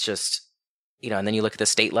think that's just, and then you look at the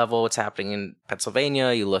state level, what's happening in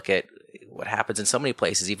Pennsylvania, you look at what happens in so many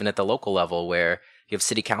places, even at the local level, where you have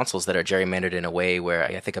city councils that are gerrymandered in a way where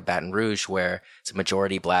I think of Baton Rouge, where it's a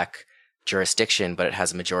majority black jurisdiction, but it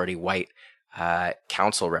has a majority white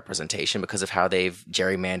council representation because of how they've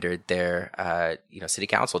gerrymandered their, city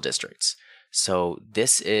council districts. So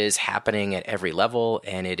this is happening at every level,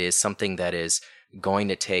 and it is something that is going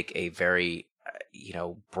to take a very,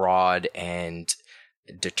 broad and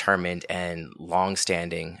determined and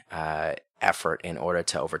long-standing effort in order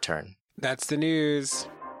to overturn. That's the news.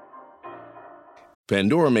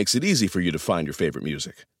 Pandora makes it easy for you to find your favorite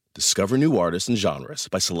music. Discover new artists and genres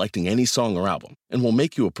by selecting any song or album, and we'll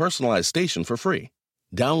make you a personalized station for free.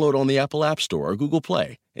 Download on the Apple App Store or Google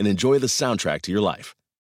Play and enjoy the soundtrack to your life.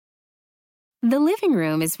 The living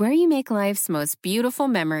room is where you make life's most beautiful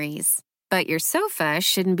memories. But your sofa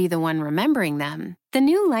shouldn't be the one remembering them. The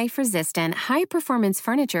new life-resistant, high-performance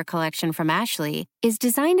furniture collection from Ashley is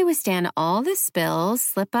designed to withstand all the spills,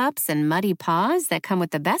 slip-ups, and muddy paws that come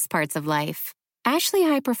with the best parts of life. Ashley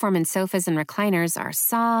high-performance sofas and recliners are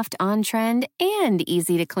soft, on-trend, and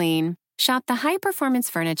easy to clean. Shop the high-performance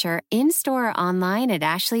furniture in-store or online at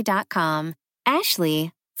ashley.com.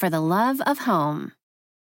 Ashley, for the love of home.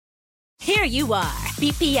 Here you are,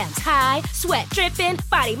 BPMs high, sweat dripping,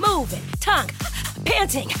 body moving, tongue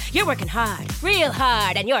panting. You're working hard, real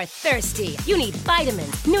hard, and you're thirsty. You need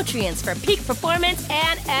vitamins, nutrients for peak performance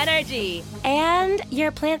and energy. And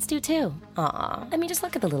your plants do too. Aw, I mean, just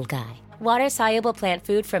look at the little guy. Water-soluble plant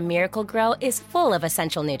food from Miracle Grow is full of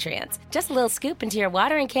essential nutrients. Just a little scoop into your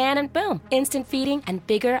watering can and boom, instant feeding and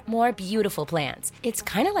bigger, more beautiful plants. It's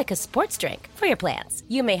kind of like a sports drink for your plants.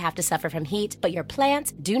 You may have to suffer from heat, but your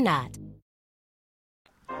plants do not.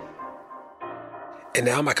 And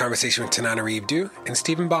now my conversation with Tanana Reeve-Dew and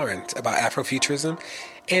Stephen Barnes about Afrofuturism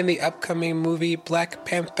and the upcoming movie Black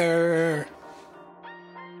Panther.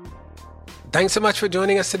 Thanks so much for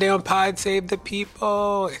joining us today on Pod Save the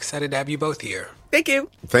People. Excited to have you both here. Thank you.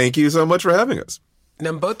 Thank you so much for having us.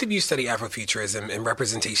 Now, both of you study Afrofuturism and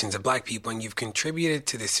representations of Black people, and you've contributed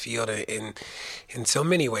to this field in so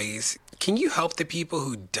many ways. Can you help the people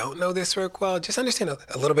who don't know this work well just understand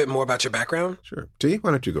a little bit more about your background? Sure. T,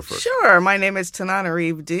 why don't you go first? Sure. My name is Tanana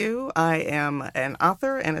Reeve-Dew. I am an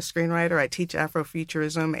author and a screenwriter. I teach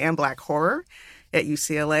Afrofuturism and Black horror at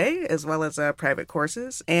UCLA, as well as private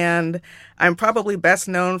courses. And I'm probably best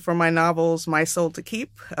known for my novels My Soul to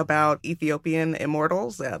Keep, about Ethiopian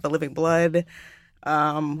immortals, The Living Blood.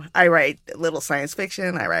 I write little science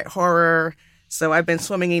fiction. I write horror. So I've been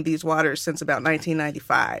swimming in these waters since about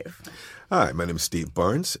 1995. Hi, my name is Steve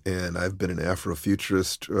Barnes, and I've been an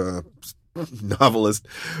Afrofuturist novelist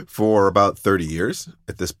for about 30 years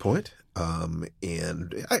at this point.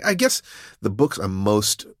 And I guess the books I'm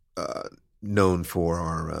most known for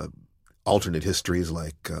are alternate histories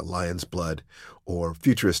like Lion's Blood, or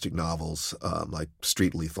futuristic novels like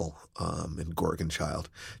Street Lethal and Gorgon Child,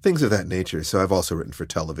 things of that nature. So I've also written for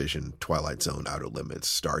television, Twilight Zone, Outer Limits,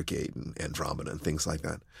 Stargate, and Andromeda, and things like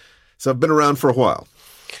that. So I've been around for a while.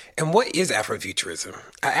 And what is Afrofuturism?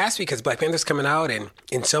 I ask because Black Panther's coming out, and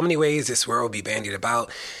in so many ways this word will be bandied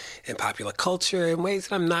about in popular culture in ways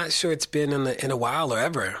that I'm not sure it's been in a while or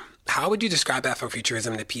ever. How would you describe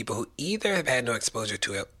Afrofuturism to people who either have had no exposure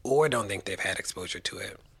to it or don't think they've had exposure to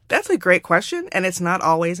it? That's a great question, and it's not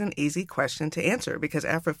always an easy question to answer because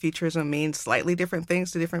Afrofuturism means slightly different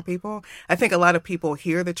things to different people. I think a lot of people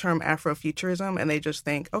hear the term Afrofuturism and they just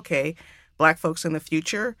think, okay, Black folks in the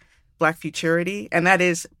future. Black futurity, and that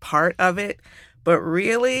is part of it. But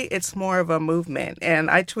really, it's more of a movement. And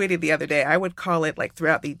I tweeted the other day, I would call it like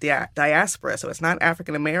throughout the diaspora. So it's not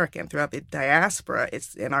African American. Throughout the diaspora,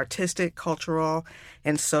 it's an artistic, cultural,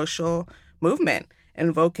 and social movement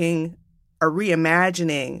invoking a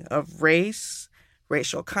reimagining of race,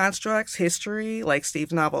 racial constructs, history, like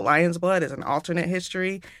Steve's novel Lion's Blood is an alternate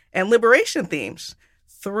history, and liberation themes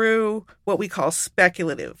through what we call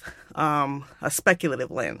speculative, a speculative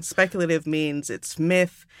lens. Speculative means it's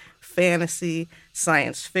myth, fantasy,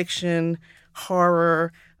 science fiction,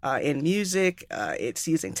 horror. In music, it's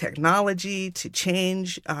using technology to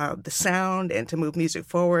change the sound and to move music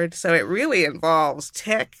forward. So it really involves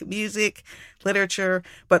tech, music, literature.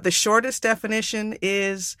 But the shortest definition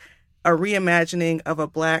is a reimagining of a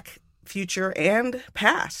Black future and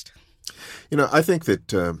past. You know, I think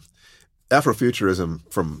that Afrofuturism,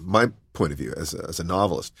 from my point of view as a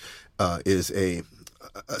novelist, is a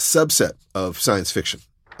subset of science fiction.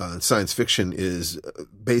 Science fiction is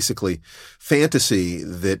basically fantasy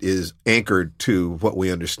that is anchored to what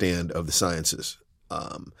we understand of the sciences.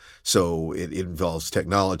 So it involves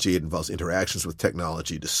technology, it involves interactions with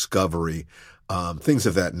technology, discovery, things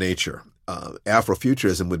of that nature.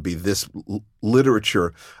 Afrofuturism would be this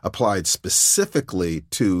literature applied specifically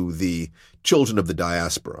to the children of the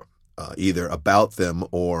diaspora, either about them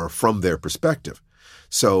or from their perspective.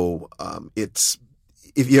 So it's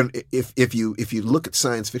if you look at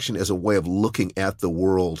science fiction as a way of looking at the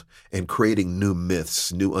world and creating new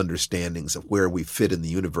myths, new understandings of where we fit in the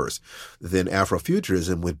universe, then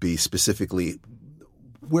Afrofuturism would be specifically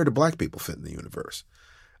where do Black people fit in the universe,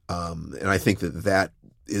 and I think that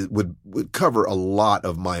would cover a lot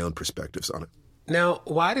of my own perspectives on it. Now,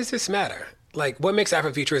 why does this matter? Like, what makes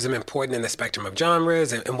Afrofuturism important in the spectrum of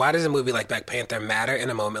genres? And why does a movie like Black Panther matter in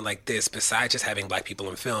a moment like this, besides just having Black people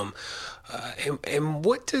in film? And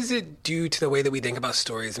what does it do to the way that we think about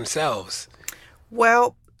stories themselves?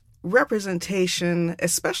 Well, representation,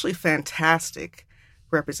 especially fantastic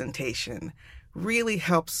representation, really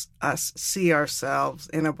helps us see ourselves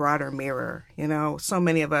in a broader mirror. You know, so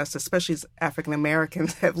many of us, especially as African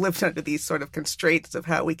Americans, have lived under these sort of constraints of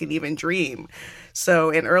how we can even dream. So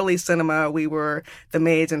in early cinema, we were the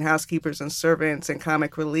maids and housekeepers and servants and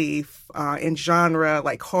comic relief. In genre,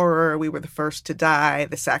 like horror, we were the first to die,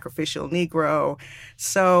 the sacrificial Negro.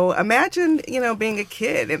 So imagine, you know, being a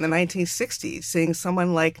kid in the 1960s, seeing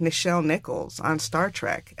someone like Nichelle Nichols on Star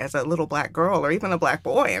Trek as a little Black girl or even a Black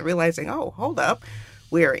boy and realizing, oh, hold up,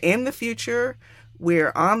 we're in the future,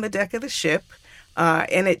 we're on the deck of the ship,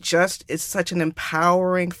 and it just is such an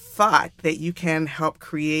empowering thought that you can help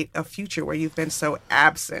create a future where you've been so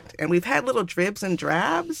absent. And we've had little dribs and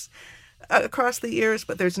drabs across the years,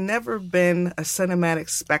 but there's never been a cinematic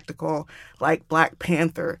spectacle like Black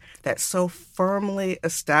Panther that so firmly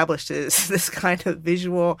establishes this kind of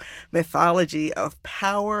visual mythology of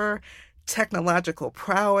power, technological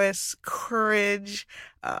prowess, courage,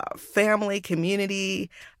 family, community.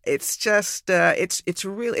 It's just it's a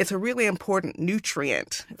really important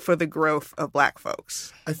nutrient for the growth of Black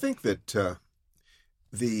folks. I think that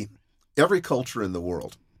every culture in the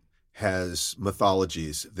world has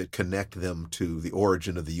mythologies that connect them to the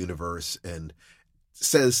origin of the universe and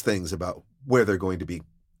says things about where they're going to be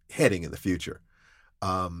heading in the future.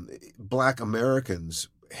 Black Americans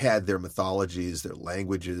had their mythologies, their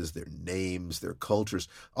languages, their names, their cultures,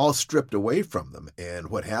 all stripped away from them. And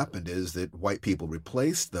what happened is that white people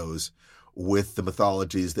replaced those with the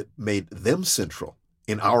mythologies that made them central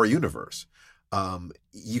in our universe.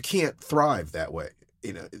 You can't thrive that way.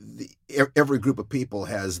 You know, every group of people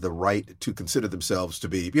has the right to consider themselves to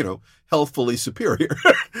be, you know, healthfully superior.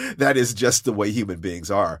 That is just the way human beings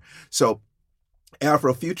are. So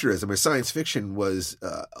Afrofuturism or science fiction was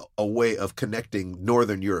a way of connecting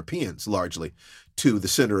Northern Europeans largely to the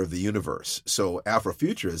center of the universe. So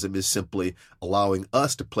Afrofuturism is simply allowing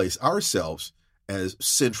us to place ourselves as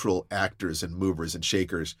central actors and movers and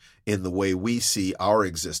shakers in the way we see our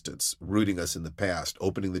existence, rooting us in the past,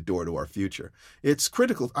 opening the door to our future. It's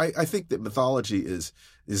critical. I think that mythology is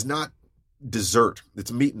not dessert.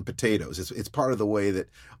 It's meat and potatoes. It's part of the way that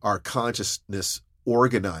our consciousness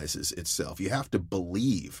organizes itself. You have to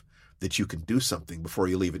believe that you can do something before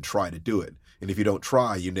you'll even try to do it. And if you don't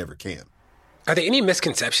try, you never can. Are there any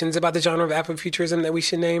misconceptions about the genre of Afrofuturism that we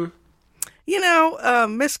should name? You know,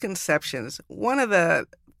 misconceptions. One of the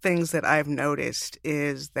things that I've noticed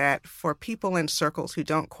is that for people in circles who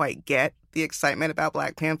don't quite get the excitement about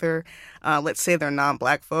Black Panther, let's say they're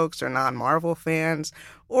non-Black folks or non-Marvel fans,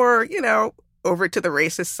 or, you know, over to the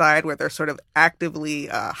racist side where they're sort of actively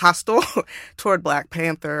hostile toward Black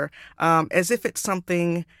Panther, as if it's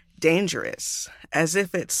something dangerous, as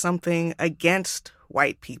if it's something against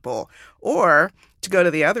white people. Or to go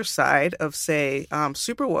to the other side of, say,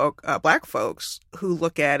 super woke black folks who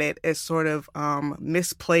look at it as sort of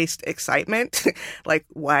misplaced excitement. Like,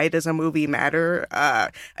 why does a movie matter?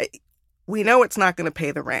 We know it's not going to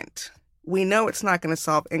pay the rent. We know it's not going to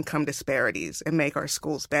solve income disparities and make our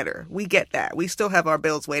schools better. We get that. We still have our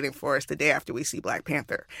bills waiting for us the day after we see Black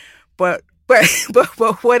Panther. But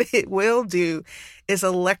what it will do is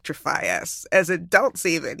electrify us as adults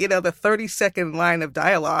even. You know, the 30-second line of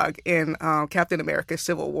dialogue in Captain America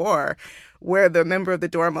Civil War, where the member of the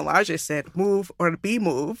Dora Milaje said, "Move or be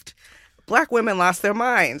moved." Black women lost their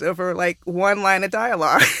minds over like one line of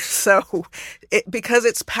dialogue. So because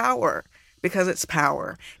it's power.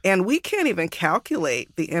 And we can't even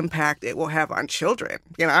calculate the impact it will have on children.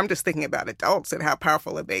 You know, I'm just thinking about adults and how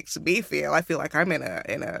powerful it makes me feel. I feel like I'm in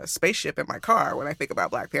a spaceship in my car when I think about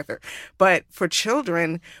Black Panther. But for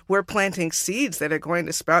children, we're planting seeds that are going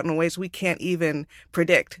to sprout in ways we can't even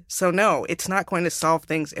predict. So no, it's not going to solve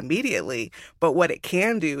things immediately. But what it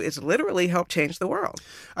can do is literally help change the world.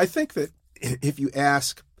 I think that if you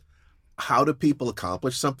ask, how do people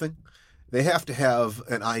accomplish something? They have to have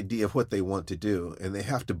an idea of what they want to do, and they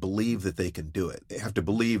have to believe that they can do it. They have to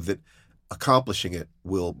believe that accomplishing it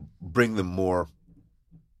will bring them more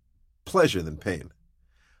pleasure than pain.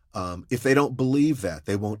 If they don't believe that,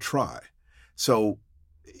 they won't try. So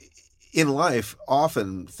in life,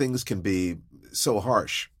 often things can be so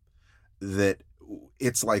harsh that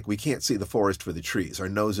it's like we can't see the forest for the trees. Our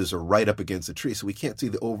noses are right up against the tree, so we can't see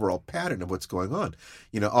the overall pattern of what's going on.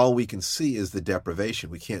 You know, all we can see is the deprivation.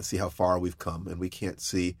 We can't see how far we've come, and we can't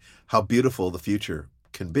see how beautiful the future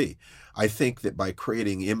can be. I think that by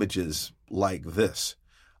creating images like this,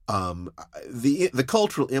 the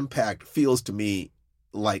cultural impact feels to me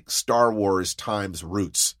like Star Wars times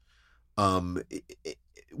Roots.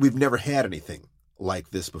 We've never had anything like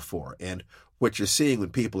this before, and what you're seeing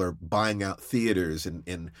when people are buying out theaters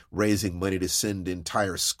and raising money to send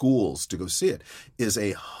entire schools to go see it is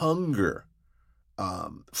a hunger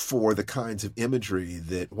for the kinds of imagery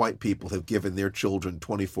that white people have given their children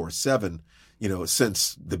 24/7, you know,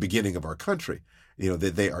 since the beginning of our country. You know,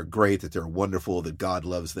 that they are great, that they're wonderful, that God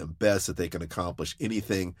loves them best, that they can accomplish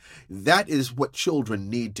anything. That is what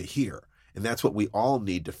children need to hear. And that's what we all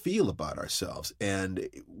need to feel about ourselves. And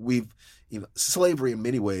slavery in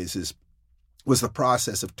many ways was the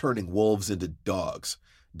process of turning wolves into dogs,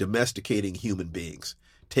 domesticating human beings,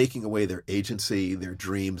 taking away their agency, their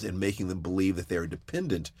dreams, and making them believe that they are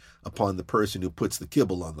dependent upon the person who puts the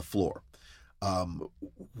kibble on the floor.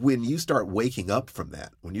 When you start waking up from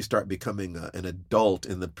that, when you start becoming an adult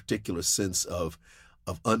in the particular sense of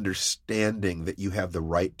understanding that you have the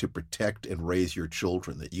right to protect and raise your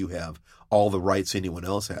children, that you have all the rights anyone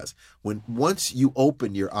else has, once you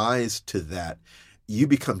open your eyes to that, you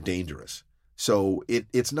become dangerous. So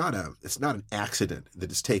it's not an accident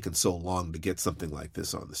that it's taken so long to get something like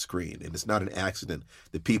this on the screen, and it's not an accident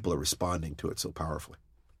that people are responding to it so powerfully.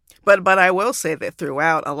 But I will say that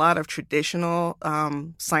throughout a lot of traditional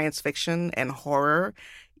science fiction and horror,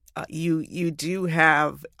 you do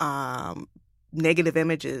have negative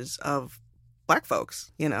images of Black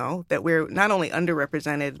folks, you know, that we're not only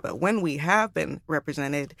underrepresented, but when we have been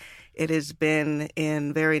represented, it has been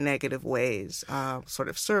in very negative ways, sort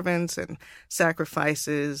of servants and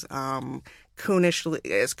sacrifices, coonish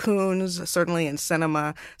as coons, certainly in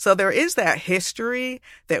cinema. So there is that history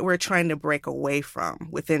that we're trying to break away from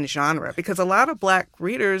within genre, because a lot of Black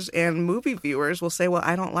readers and movie viewers will say, well,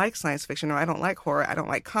 I don't like science fiction, or I don't like horror, I don't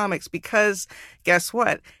like comics, because guess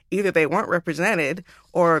what? Either they weren't represented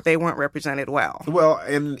or they weren't represented well. Well,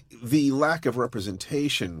 and the lack of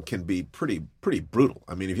representation can be pretty brutal.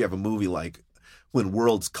 I mean, if you have a movie like When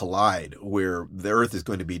Worlds Collide, where the Earth is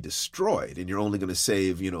going to be destroyed and you're only going to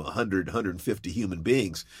save, 100, 150 human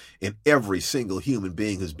beings, and every single human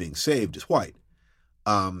being who's being saved is white.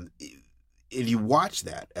 And you watch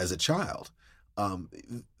that as a child,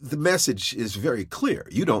 the message is very clear.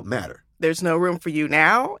 You don't matter. There's no room for you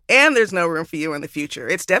now, and there's no room for you in the future.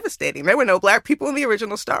 It's devastating. There were no Black people in the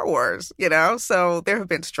original Star Wars, so there have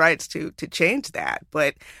been strides to change that.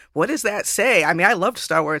 But what does that say? I mean, I loved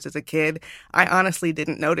Star Wars as a kid. I honestly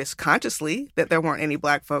didn't notice consciously that there weren't any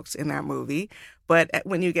Black folks in that movie. But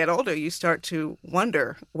when you get older, you start to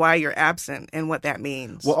wonder why you're absent and what that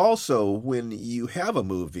means. Well, also, when you have a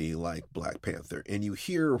movie like Black Panther and you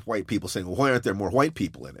hear white people saying, well, why aren't there more white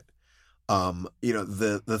people in it?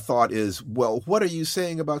 The thought is, well, what are you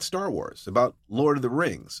saying about Star Wars, about Lord of the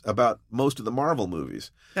Rings, about most of the Marvel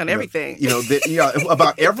movies? And everything.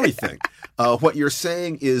 About everything. What you're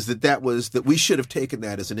saying is that we should have taken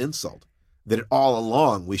that as an insult. that all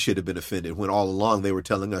along we should have been offended, when all along they were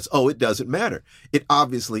telling us, oh, it doesn't matter. It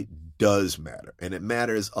obviously does matter, and it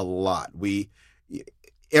matters a lot.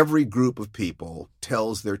 Every group of people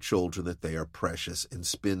tells their children that they are precious and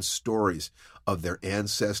spins stories of their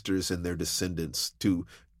ancestors and their descendants to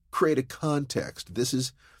create a context. This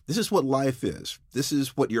is what life is. This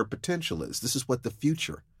is what your potential is. This is what the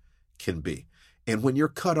future can be. And when you're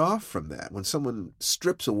cut off from that, when someone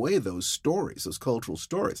strips away those stories, those cultural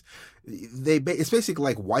stories, it's basically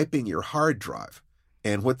like wiping your hard drive.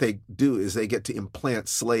 And what they do is they get to implant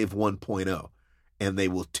Slave 1.0, and they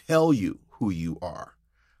will tell you who you are.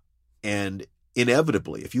 And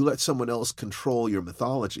inevitably, if you let someone else control your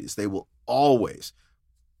mythologies, they will always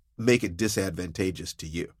make it disadvantageous to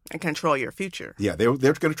you and control your future. Yeah, they're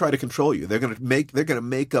going to try to control you. They're going to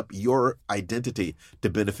make up your identity to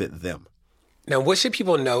benefit them. Now, what should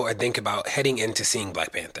people know or think about heading into seeing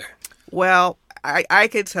Black Panther? Well, I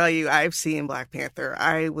could tell you I've seen Black Panther.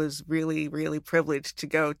 I was really, really privileged to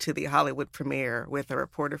go to the Hollywood premiere with a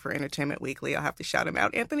reporter for Entertainment Weekly. I'll have to shout him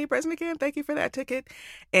out. Anthony Bresnikan, thank you for that ticket.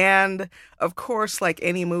 And of course, like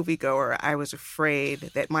any moviegoer, I was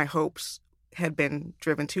afraid that my hopes had been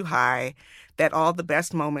driven too high, that all the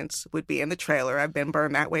best moments would be in the trailer. I've been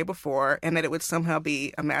burned that way before, and that it would somehow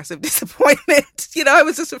be a massive disappointment. I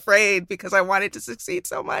was just afraid because I wanted to succeed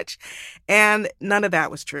so much. And none of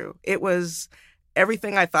that was true. It was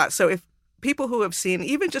everything I thought. So if people who have seen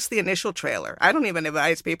even just the initial trailer, I don't even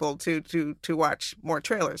advise people to watch more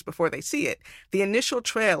trailers before they see it. The initial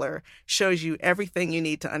trailer shows you everything you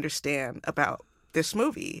need to understand about this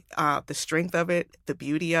movie, the strength of it, the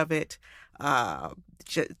beauty of it,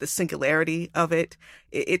 the singularity of it.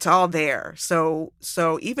 It's all there. So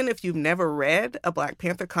even if you've never read a Black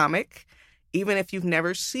Panther comic, even if you've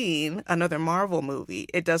never seen another Marvel movie,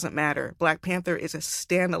 it doesn't matter. Black Panther is a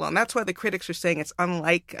standalone. That's why the critics are saying it's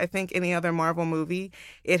unlike, I think, any other Marvel movie.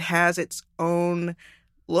 It has its own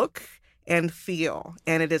look and feel,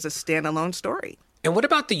 and it is a standalone story. And what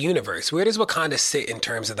about the universe? Where does Wakanda sit in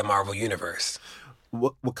terms of the Marvel universe?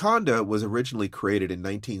 Wakanda was originally created in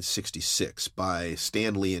 1966 by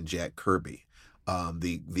Stan Lee and Jack Kirby,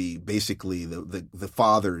 the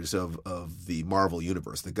fathers of the Marvel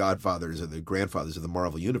universe, the godfathers or the grandfathers of the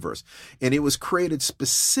Marvel universe, and it was created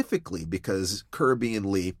specifically because Kirby and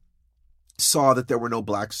Lee saw that there were no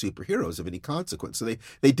black superheroes of any consequence. So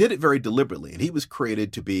they did it very deliberately, and he was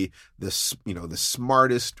created to be the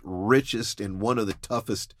smartest, richest, and one of the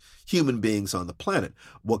toughest human beings on the planet.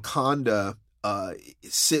 Wakanda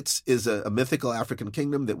is a mythical African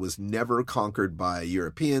kingdom that was never conquered by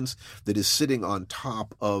Europeans, that is sitting on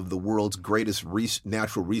top of the world's greatest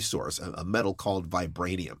natural resource, a metal called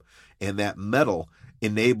vibranium. And that metal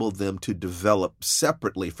enabled them to develop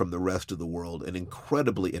separately from the rest of the world an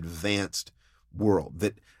incredibly advanced world,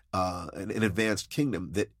 that an advanced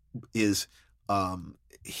kingdom that is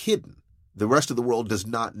hidden. The rest of the world does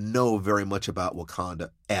not know very much about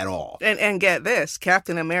Wakanda at all. And get this,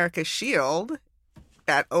 Captain America's shield,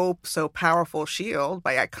 that so powerful shield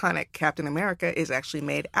by iconic Captain America, is actually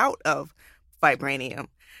made out of vibranium.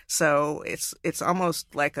 So it's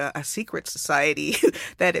almost like a secret society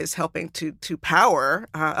that is helping to power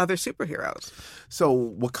other superheroes.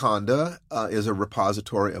 So Wakanda is a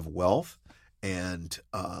repository of wealth and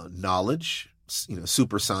knowledge,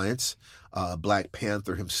 super science. Black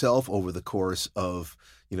Panther himself, over the course of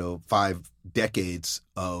 5 decades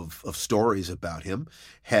of stories about him,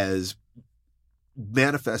 has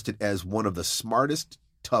manifested as one of the smartest,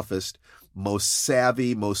 toughest, most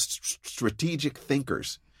savvy, most strategic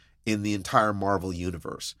thinkers in the entire Marvel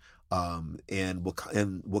universe. And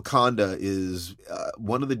Wakanda is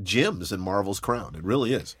one of the gems in Marvel's crown. It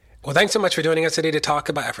really is. Well, thanks so much for joining us today to talk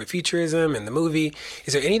about Afrofuturism and the movie.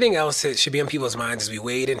 Is there anything else that should be on people's minds as we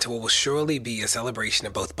wade into what will surely be a celebration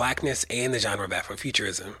of both Blackness and the genre of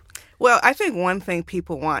Afrofuturism? Well, I think one thing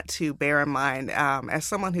people want to bear in mind, as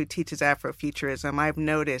someone who teaches Afrofuturism, I've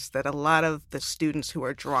noticed that a lot of the students who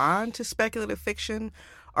are drawn to speculative fiction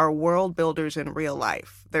are world builders in real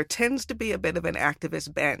life. There tends to be a bit of an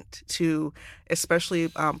activist bent to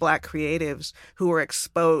especially Black creatives who are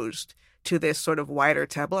exposed to this sort of wider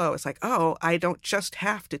tableau. It's like, oh, I don't just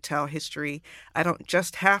have to tell history. I don't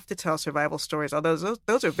just have to tell survival stories, although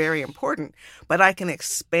those are very important, but I can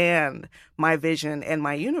expand my vision and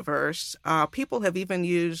my universe. People have even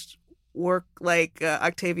used work like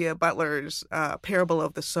Octavia Butler's Parable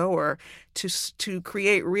of the Sower to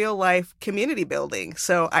create real life community building.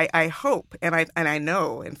 So I hope and I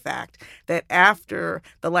know, in fact, that after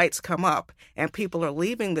the lights come up and people are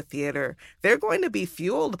leaving the theater, they're going to be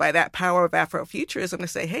fueled by that power of Afrofuturism to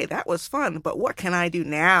say, hey, that was fun, but what can I do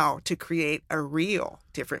now to create a real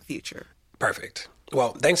different future? Perfect.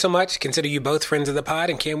 Well, thanks so much. Consider you both friends of the pod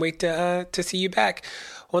and can't wait to see you back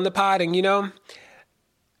on the pod. And,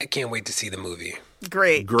 I can't wait to see the movie.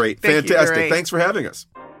 Great. Fantastic. Thanks for having us.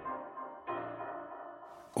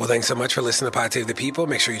 Well, thanks so much for listening to Pod Save the People.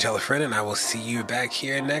 Make sure you tell a friend, and I will see you back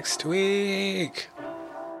here next week.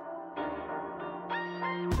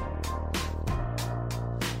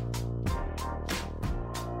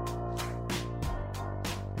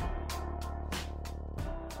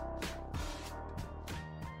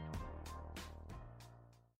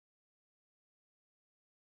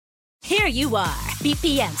 Here you are,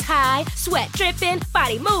 BPMs high, sweat dripping,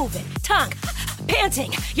 body moving, tongue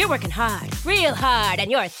panting. You're working hard, real hard,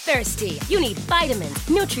 and you're thirsty. You need vitamins,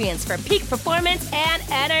 nutrients for peak performance and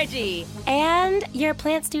energy. And your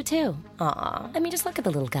plants do too. Aw, I mean, just look at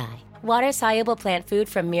the little guy. Water-soluble plant food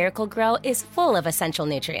from Miracle Grow is full of essential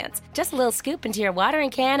nutrients. Just a little scoop into your watering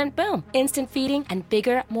can and boom, instant feeding and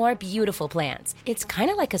bigger, more beautiful plants. It's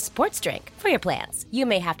kind of like a sports drink for your plants. You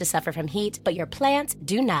may have to suffer from heat, but your plants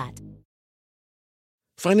do not.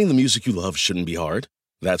 Finding the music you love shouldn't be hard.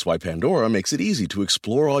 That's why Pandora makes it easy to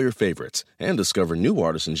explore all your favorites and discover new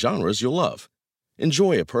artists and genres you'll love.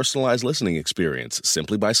 Enjoy a personalized listening experience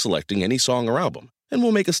simply by selecting any song or album, and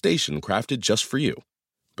we'll make a station crafted just for you.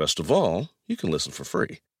 Best of all, you can listen for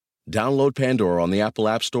free. Download Pandora on the Apple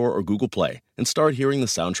App Store or Google Play and start hearing the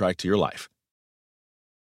soundtrack to your life.